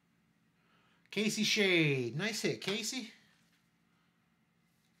 Casey Shade. Nice hit, Casey.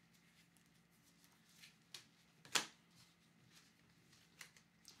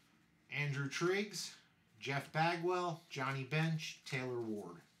 Andrew Triggs, Jeff Bagwell, Johnny Bench, Taylor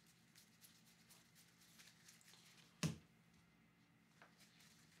Ward.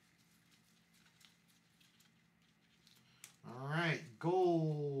 All right,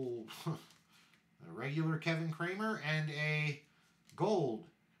 gold. A regular Kevin Kramer and a gold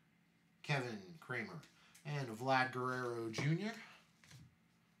Kevin Kramer. And a Vlad Guerrero Jr.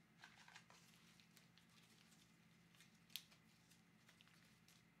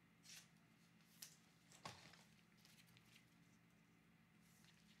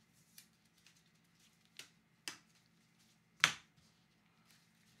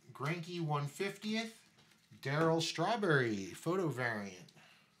 Greinke 150th. Darryl Strawberry photo variant.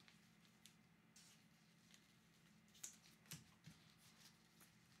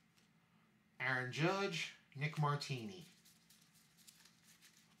 Aaron Judge, Nick Martini.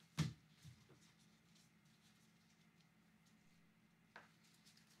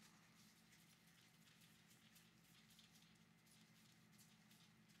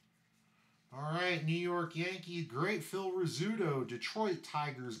 All right, New York Yankees, great Phil Rizzuto, Detroit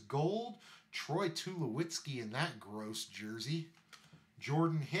Tigers gold, Troy Tulowitzki in that gross jersey,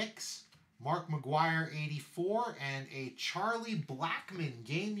 Jordan Hicks, Mark McGuire 84, and a Charlie Blackmon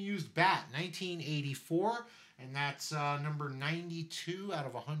game-used bat 1984, and that's number 92 out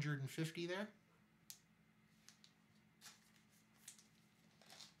of 150 there.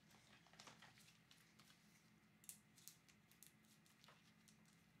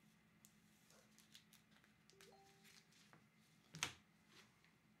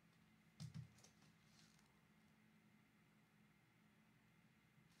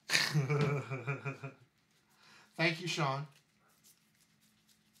 Thank you, Sean.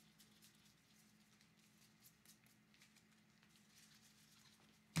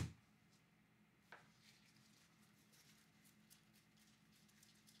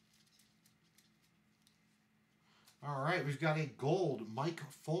 All right, we've got a gold Mike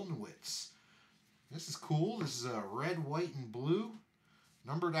Folnowitz. This is cool. This is a red, white, and blue.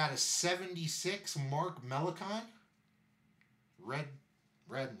 Numbered out of 76, Mark Melicon. Red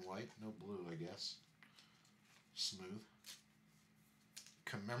and white, no blue, I guess. Smooth.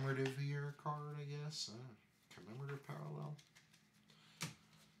 Commemorative year card, I guess. Commemorative parallel.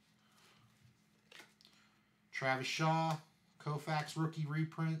 Travis Shaw, Koufax rookie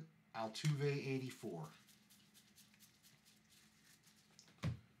reprint, Altuve 84.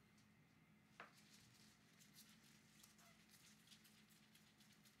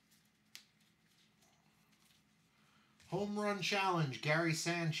 Home Run Challenge, Gary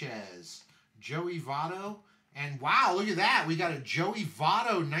Sanchez, Joey Votto, and wow, look at that. We got a Joey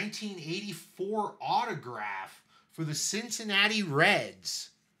Votto 1984 autograph for the Cincinnati Reds.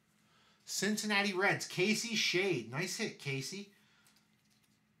 Cincinnati Reds, Casey Shade. Nice hit, Casey.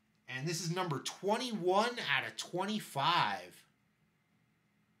 And this is number 21 out of 25.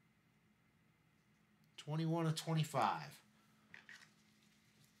 21 of 25.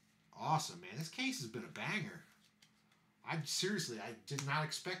 Awesome, man. This case has been a banger. I did not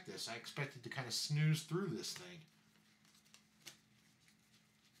expect this. I expected to kind of snooze through this thing.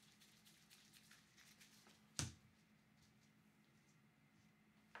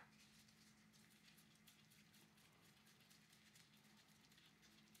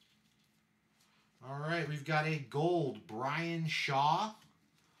 All right, we've got a gold Brian Shaw,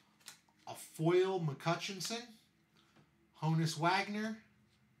 a foil McCutchinson, Honus Wagner,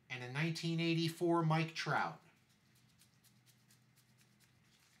 and a 1984 Mike Trout.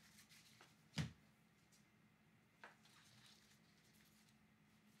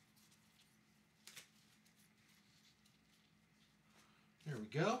 There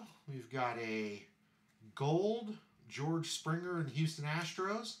we go. We've got a gold George Springer and Houston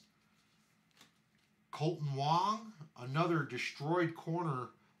Astros. Colton Wong, another destroyed corner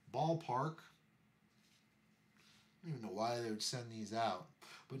ballpark. I don't even know why they would send these out.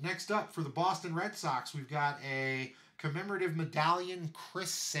 But next up for the Boston Red Sox, we've got a commemorative medallion,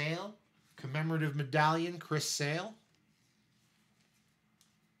 Chris Sale. Commemorative medallion, Chris Sale.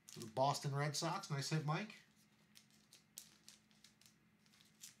 For the Boston Red Sox. Nice hit, Mike.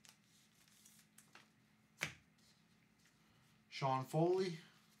 Sean Foley.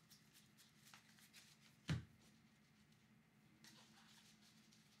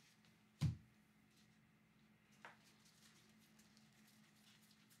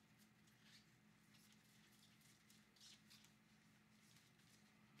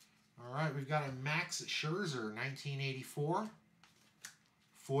 All right, we've got a Max Scherzer, 1984.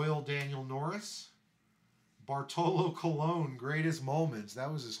 Foil Daniel Norris. Bartolo Colon, greatest moments.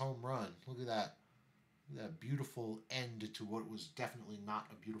 That was his home run. Look at that. That beautiful end to what was definitely not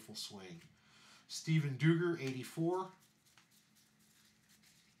a beautiful swing. Steven Duger, 84.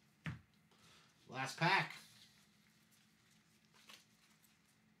 Last pack.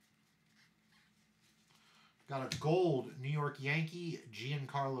 Got a gold New York Yankee,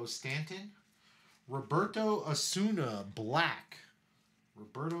 Giancarlo Stanton. Roberto Osuna, black.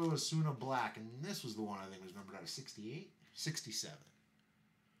 Roberto Osuna, black. And this was the one I think was numbered out of 68? 67.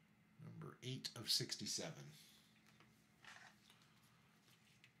 Number 8 of 67.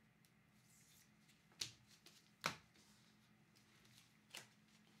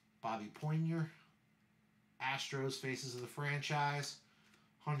 Bobby Poinier. Astros, faces of the franchise.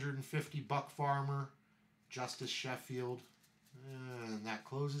 150 Buck Farmer. Justice Sheffield. And that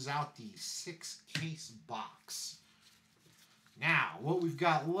closes out the 6-case box. Now, what we've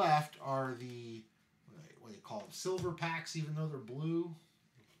got left are the, what do they call them, silver packs, even though they're blue.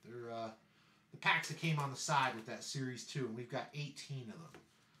 They're the packs that came on the side with that Series 2, and we've got 18 of them.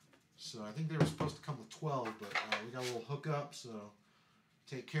 So I think they were supposed to come with 12, but we got a little hookup, so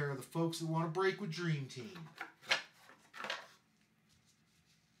take care of the folks that want to break with Dream Team.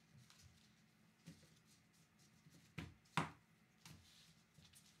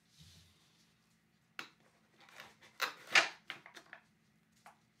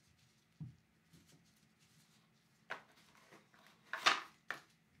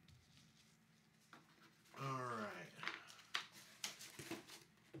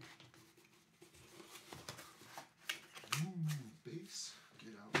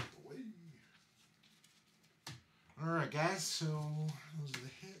 Alright guys, so those are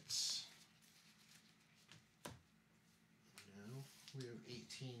the hits. Now we have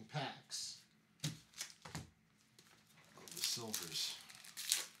 18 packs of the silvers.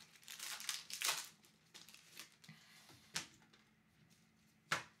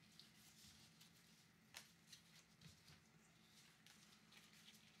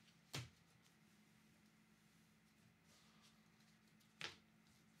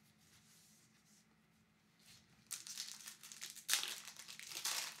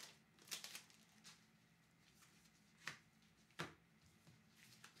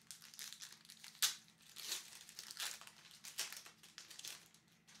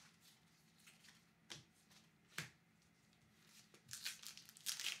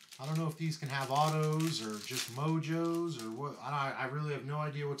 I don't know if these can have autos or just mojos or what. I really have no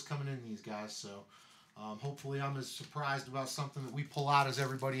idea what's coming in these guys. So hopefully I'm as surprised about something that we pull out as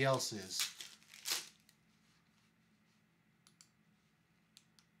everybody else is.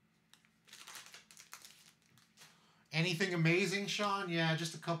 Anything amazing, Sean? Yeah,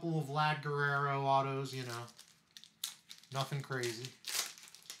 just a couple of Vlad Guerrero autos, you know. Nothing crazy.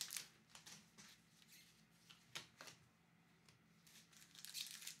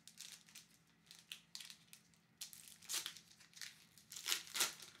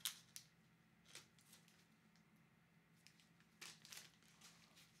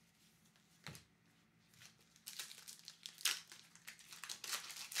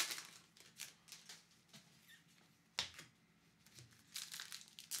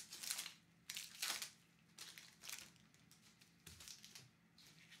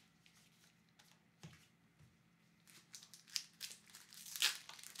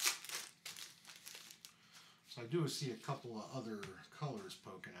 So I do see a couple of other colors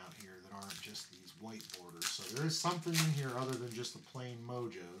poking out here that aren't just these white borders. So there is something in here other than just the plain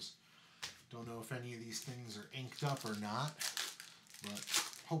mojos. Don't know if any of these things are inked up or not, but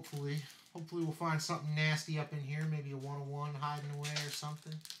hopefully we'll find something nasty up in here. Maybe a 101 hiding away or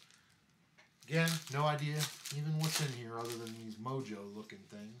something. Again, no idea even what's in here other than these mojo-looking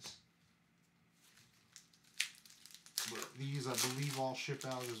things. But these, I believe, all ship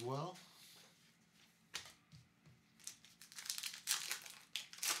out as well.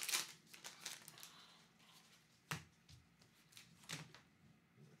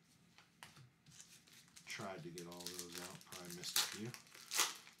 Tried to get all those out, probably missed a few.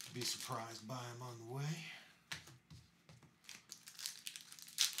 Be surprised by them on the way.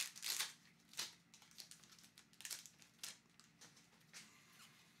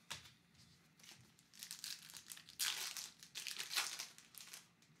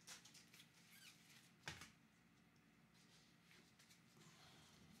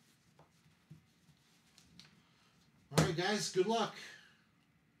 All right, guys, good luck.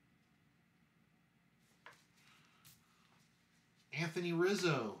 Anthony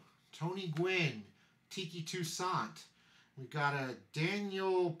Rizzo, Tony Gwynn, Tiki Toussaint. We've got a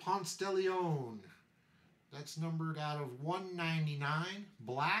Daniel Ponce de Leon. That's numbered out of 199.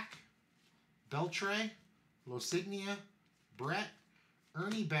 Black, Beltre, Losignia, Brett,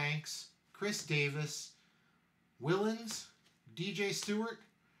 Ernie Banks, Chris Davis, Willens, DJ Stewart,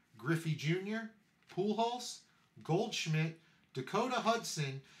 Griffey Jr., Pujols, Goldschmidt, Dakota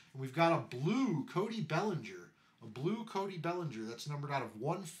Hudson, and we've got a blue Cody Bellinger. A blue Cody Bellinger. That's numbered out of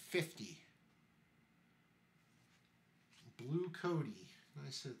 150. Blue Cody.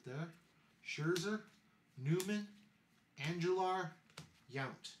 Nice hit there. Scherzer, Newman, Angelar,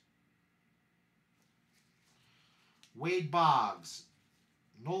 Yount. Wade Boggs,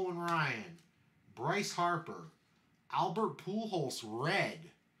 Nolan Ryan, Bryce Harper, Albert Pujols, red.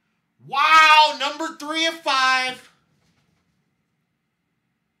 Wow! Number 3 of 5.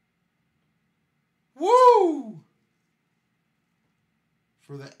 Woo!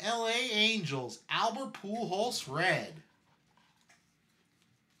 For the LA Angels, Albert Pujols, red.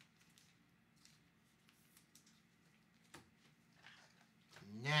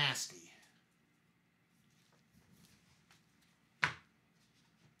 Nasty.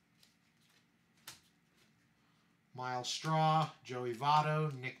 Miles Straw, Joey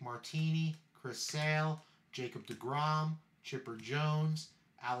Votto, Nick Martini, Chris Sale, Jacob deGrom, Chipper Jones,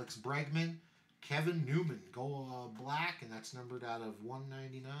 Alex Bregman, Kevin Newman, go black, and that's numbered out of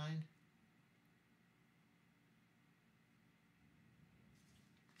 199.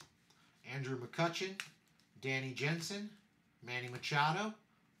 Andrew McCutchen, Danny Jensen, Manny Machado,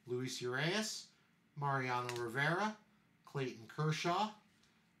 Luis Urias, Mariano Rivera, Clayton Kershaw,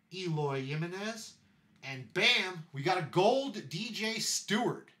 Eloy Jimenez, and bam, we got a gold DJ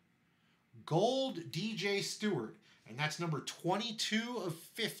Stewart. Gold DJ Stewart, and that's number 22 of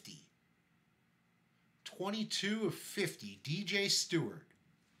 50. 22 of 50, DJ Stewart.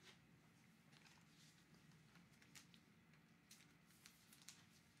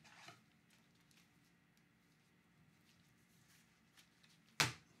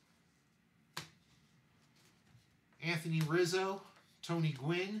 Anthony Rizzo, Tony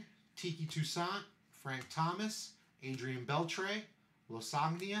Gwynn, Tiki Toussaint, Frank Thomas, Adrian Beltre,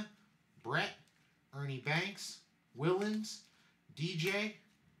 Losagna, Brett, Ernie Banks, Willens, DJ,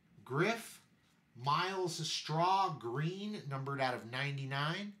 Griff, Miles Straw Green, numbered out of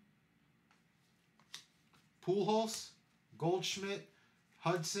 99, Pujols, Goldschmidt,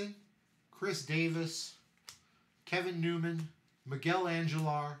 Hudson, Chris Davis, Kevin Newman, Miguel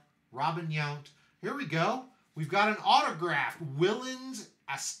Angelar, Robin Yount. Here we go. We've got an autograph. Willens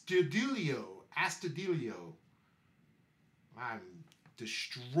Astudillo. I'm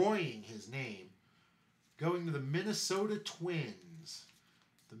destroying his name. Going to the Minnesota Twins.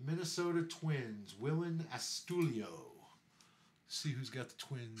 The Minnesota Twins. Willen Astudillo. See who's got the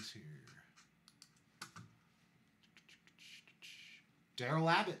Twins here. Darrell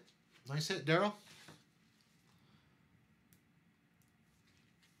Abbott. Nice hit, Darrell.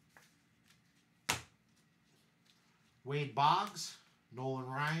 Wade Boggs, Nolan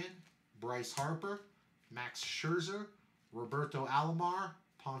Ryan, Bryce Harper, Max Scherzer, Roberto Alomar,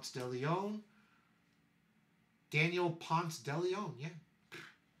 Ponce de Leon, Daniel Ponce de Leon, yeah.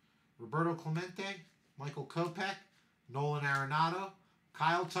 Roberto Clemente, Michael Kopech, Nolan Arenado,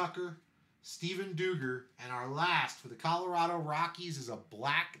 Kyle Tucker, Steven Duger, and our last for the Colorado Rockies is a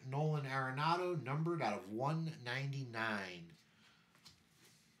black Nolan Arenado, numbered out of 199.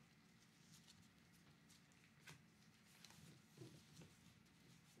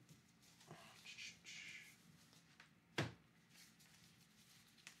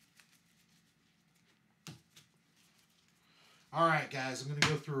 All right, guys, I'm going to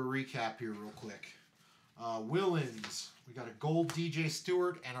go through a recap here real quick. Willens, we got a gold DJ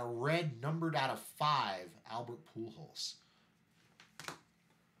Stewart and a red numbered out of 5, Albert Pujols.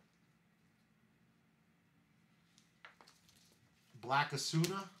 Black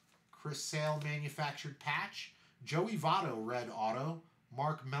Asuna, Chris Sale manufactured patch, Joey Votto red auto,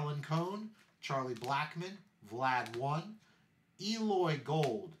 Mark Melancone, Charlie Blackmon, Vlad 1, Eloy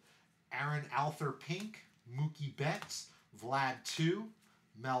Gold, Aaron Alther Pink, Mookie Betts, Vlad 2,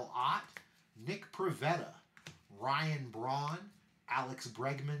 Mel Ott, Nick Pivetta, Ryan Braun, Alex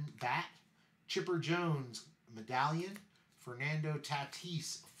Bregman bat, Chipper Jones medallion, Fernando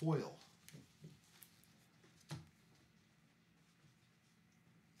Tatis foil.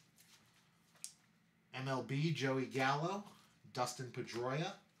 MLB Joey Gallo, Dustin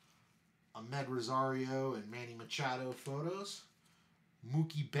Pedroia, Ahmed Rosario and Manny Machado photos,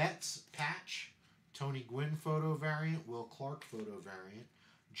 Mookie Betts patch, Tony Gwynn photo variant, Will Clark photo variant,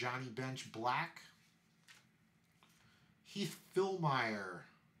 Johnny Bench black, Heath Fillmyer,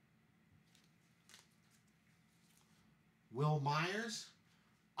 Will Myers,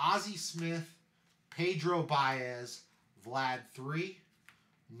 Ozzie Smith, Pedro Baez, Vlad 3,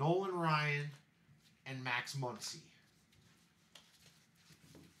 Nolan Ryan, and Max Muncy.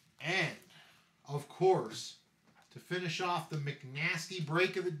 And, of course, to finish off the McNasty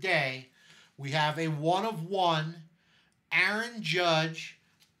break of the day, we have a 1/1 Aaron Judge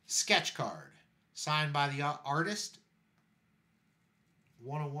sketch card signed by the artist.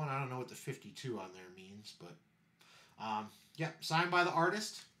 1/1, I don't know what the 52 on there means, but yeah, signed by the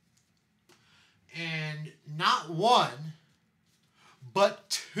artist. And not one, but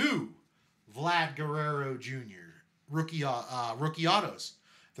 2 Vlad Guerrero Jr. rookie autos.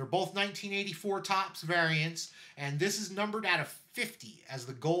 They're both 1984 Topps variants, and this is numbered out of 50 as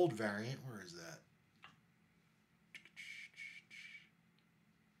the gold variant. Where is that?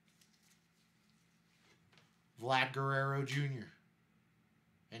 Vlad Guerrero Jr.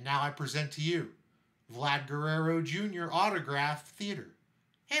 And now I present to you Vlad Guerrero Jr. Autograph Theater.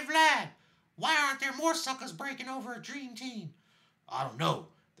 Hey Vlad, why aren't there more suckers breaking over a dream team? I don't know.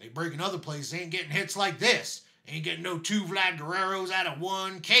 They breaking other places, ain't getting hits like this. Ain't getting no 2 Vlad Guerreros out of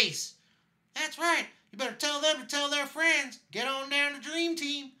 1 case. That's right. You better tell them to tell their friends. Get on down to Dream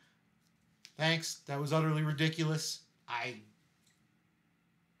Team. Thanks. That was utterly ridiculous.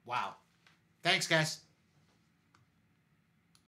 Wow. Thanks, guys.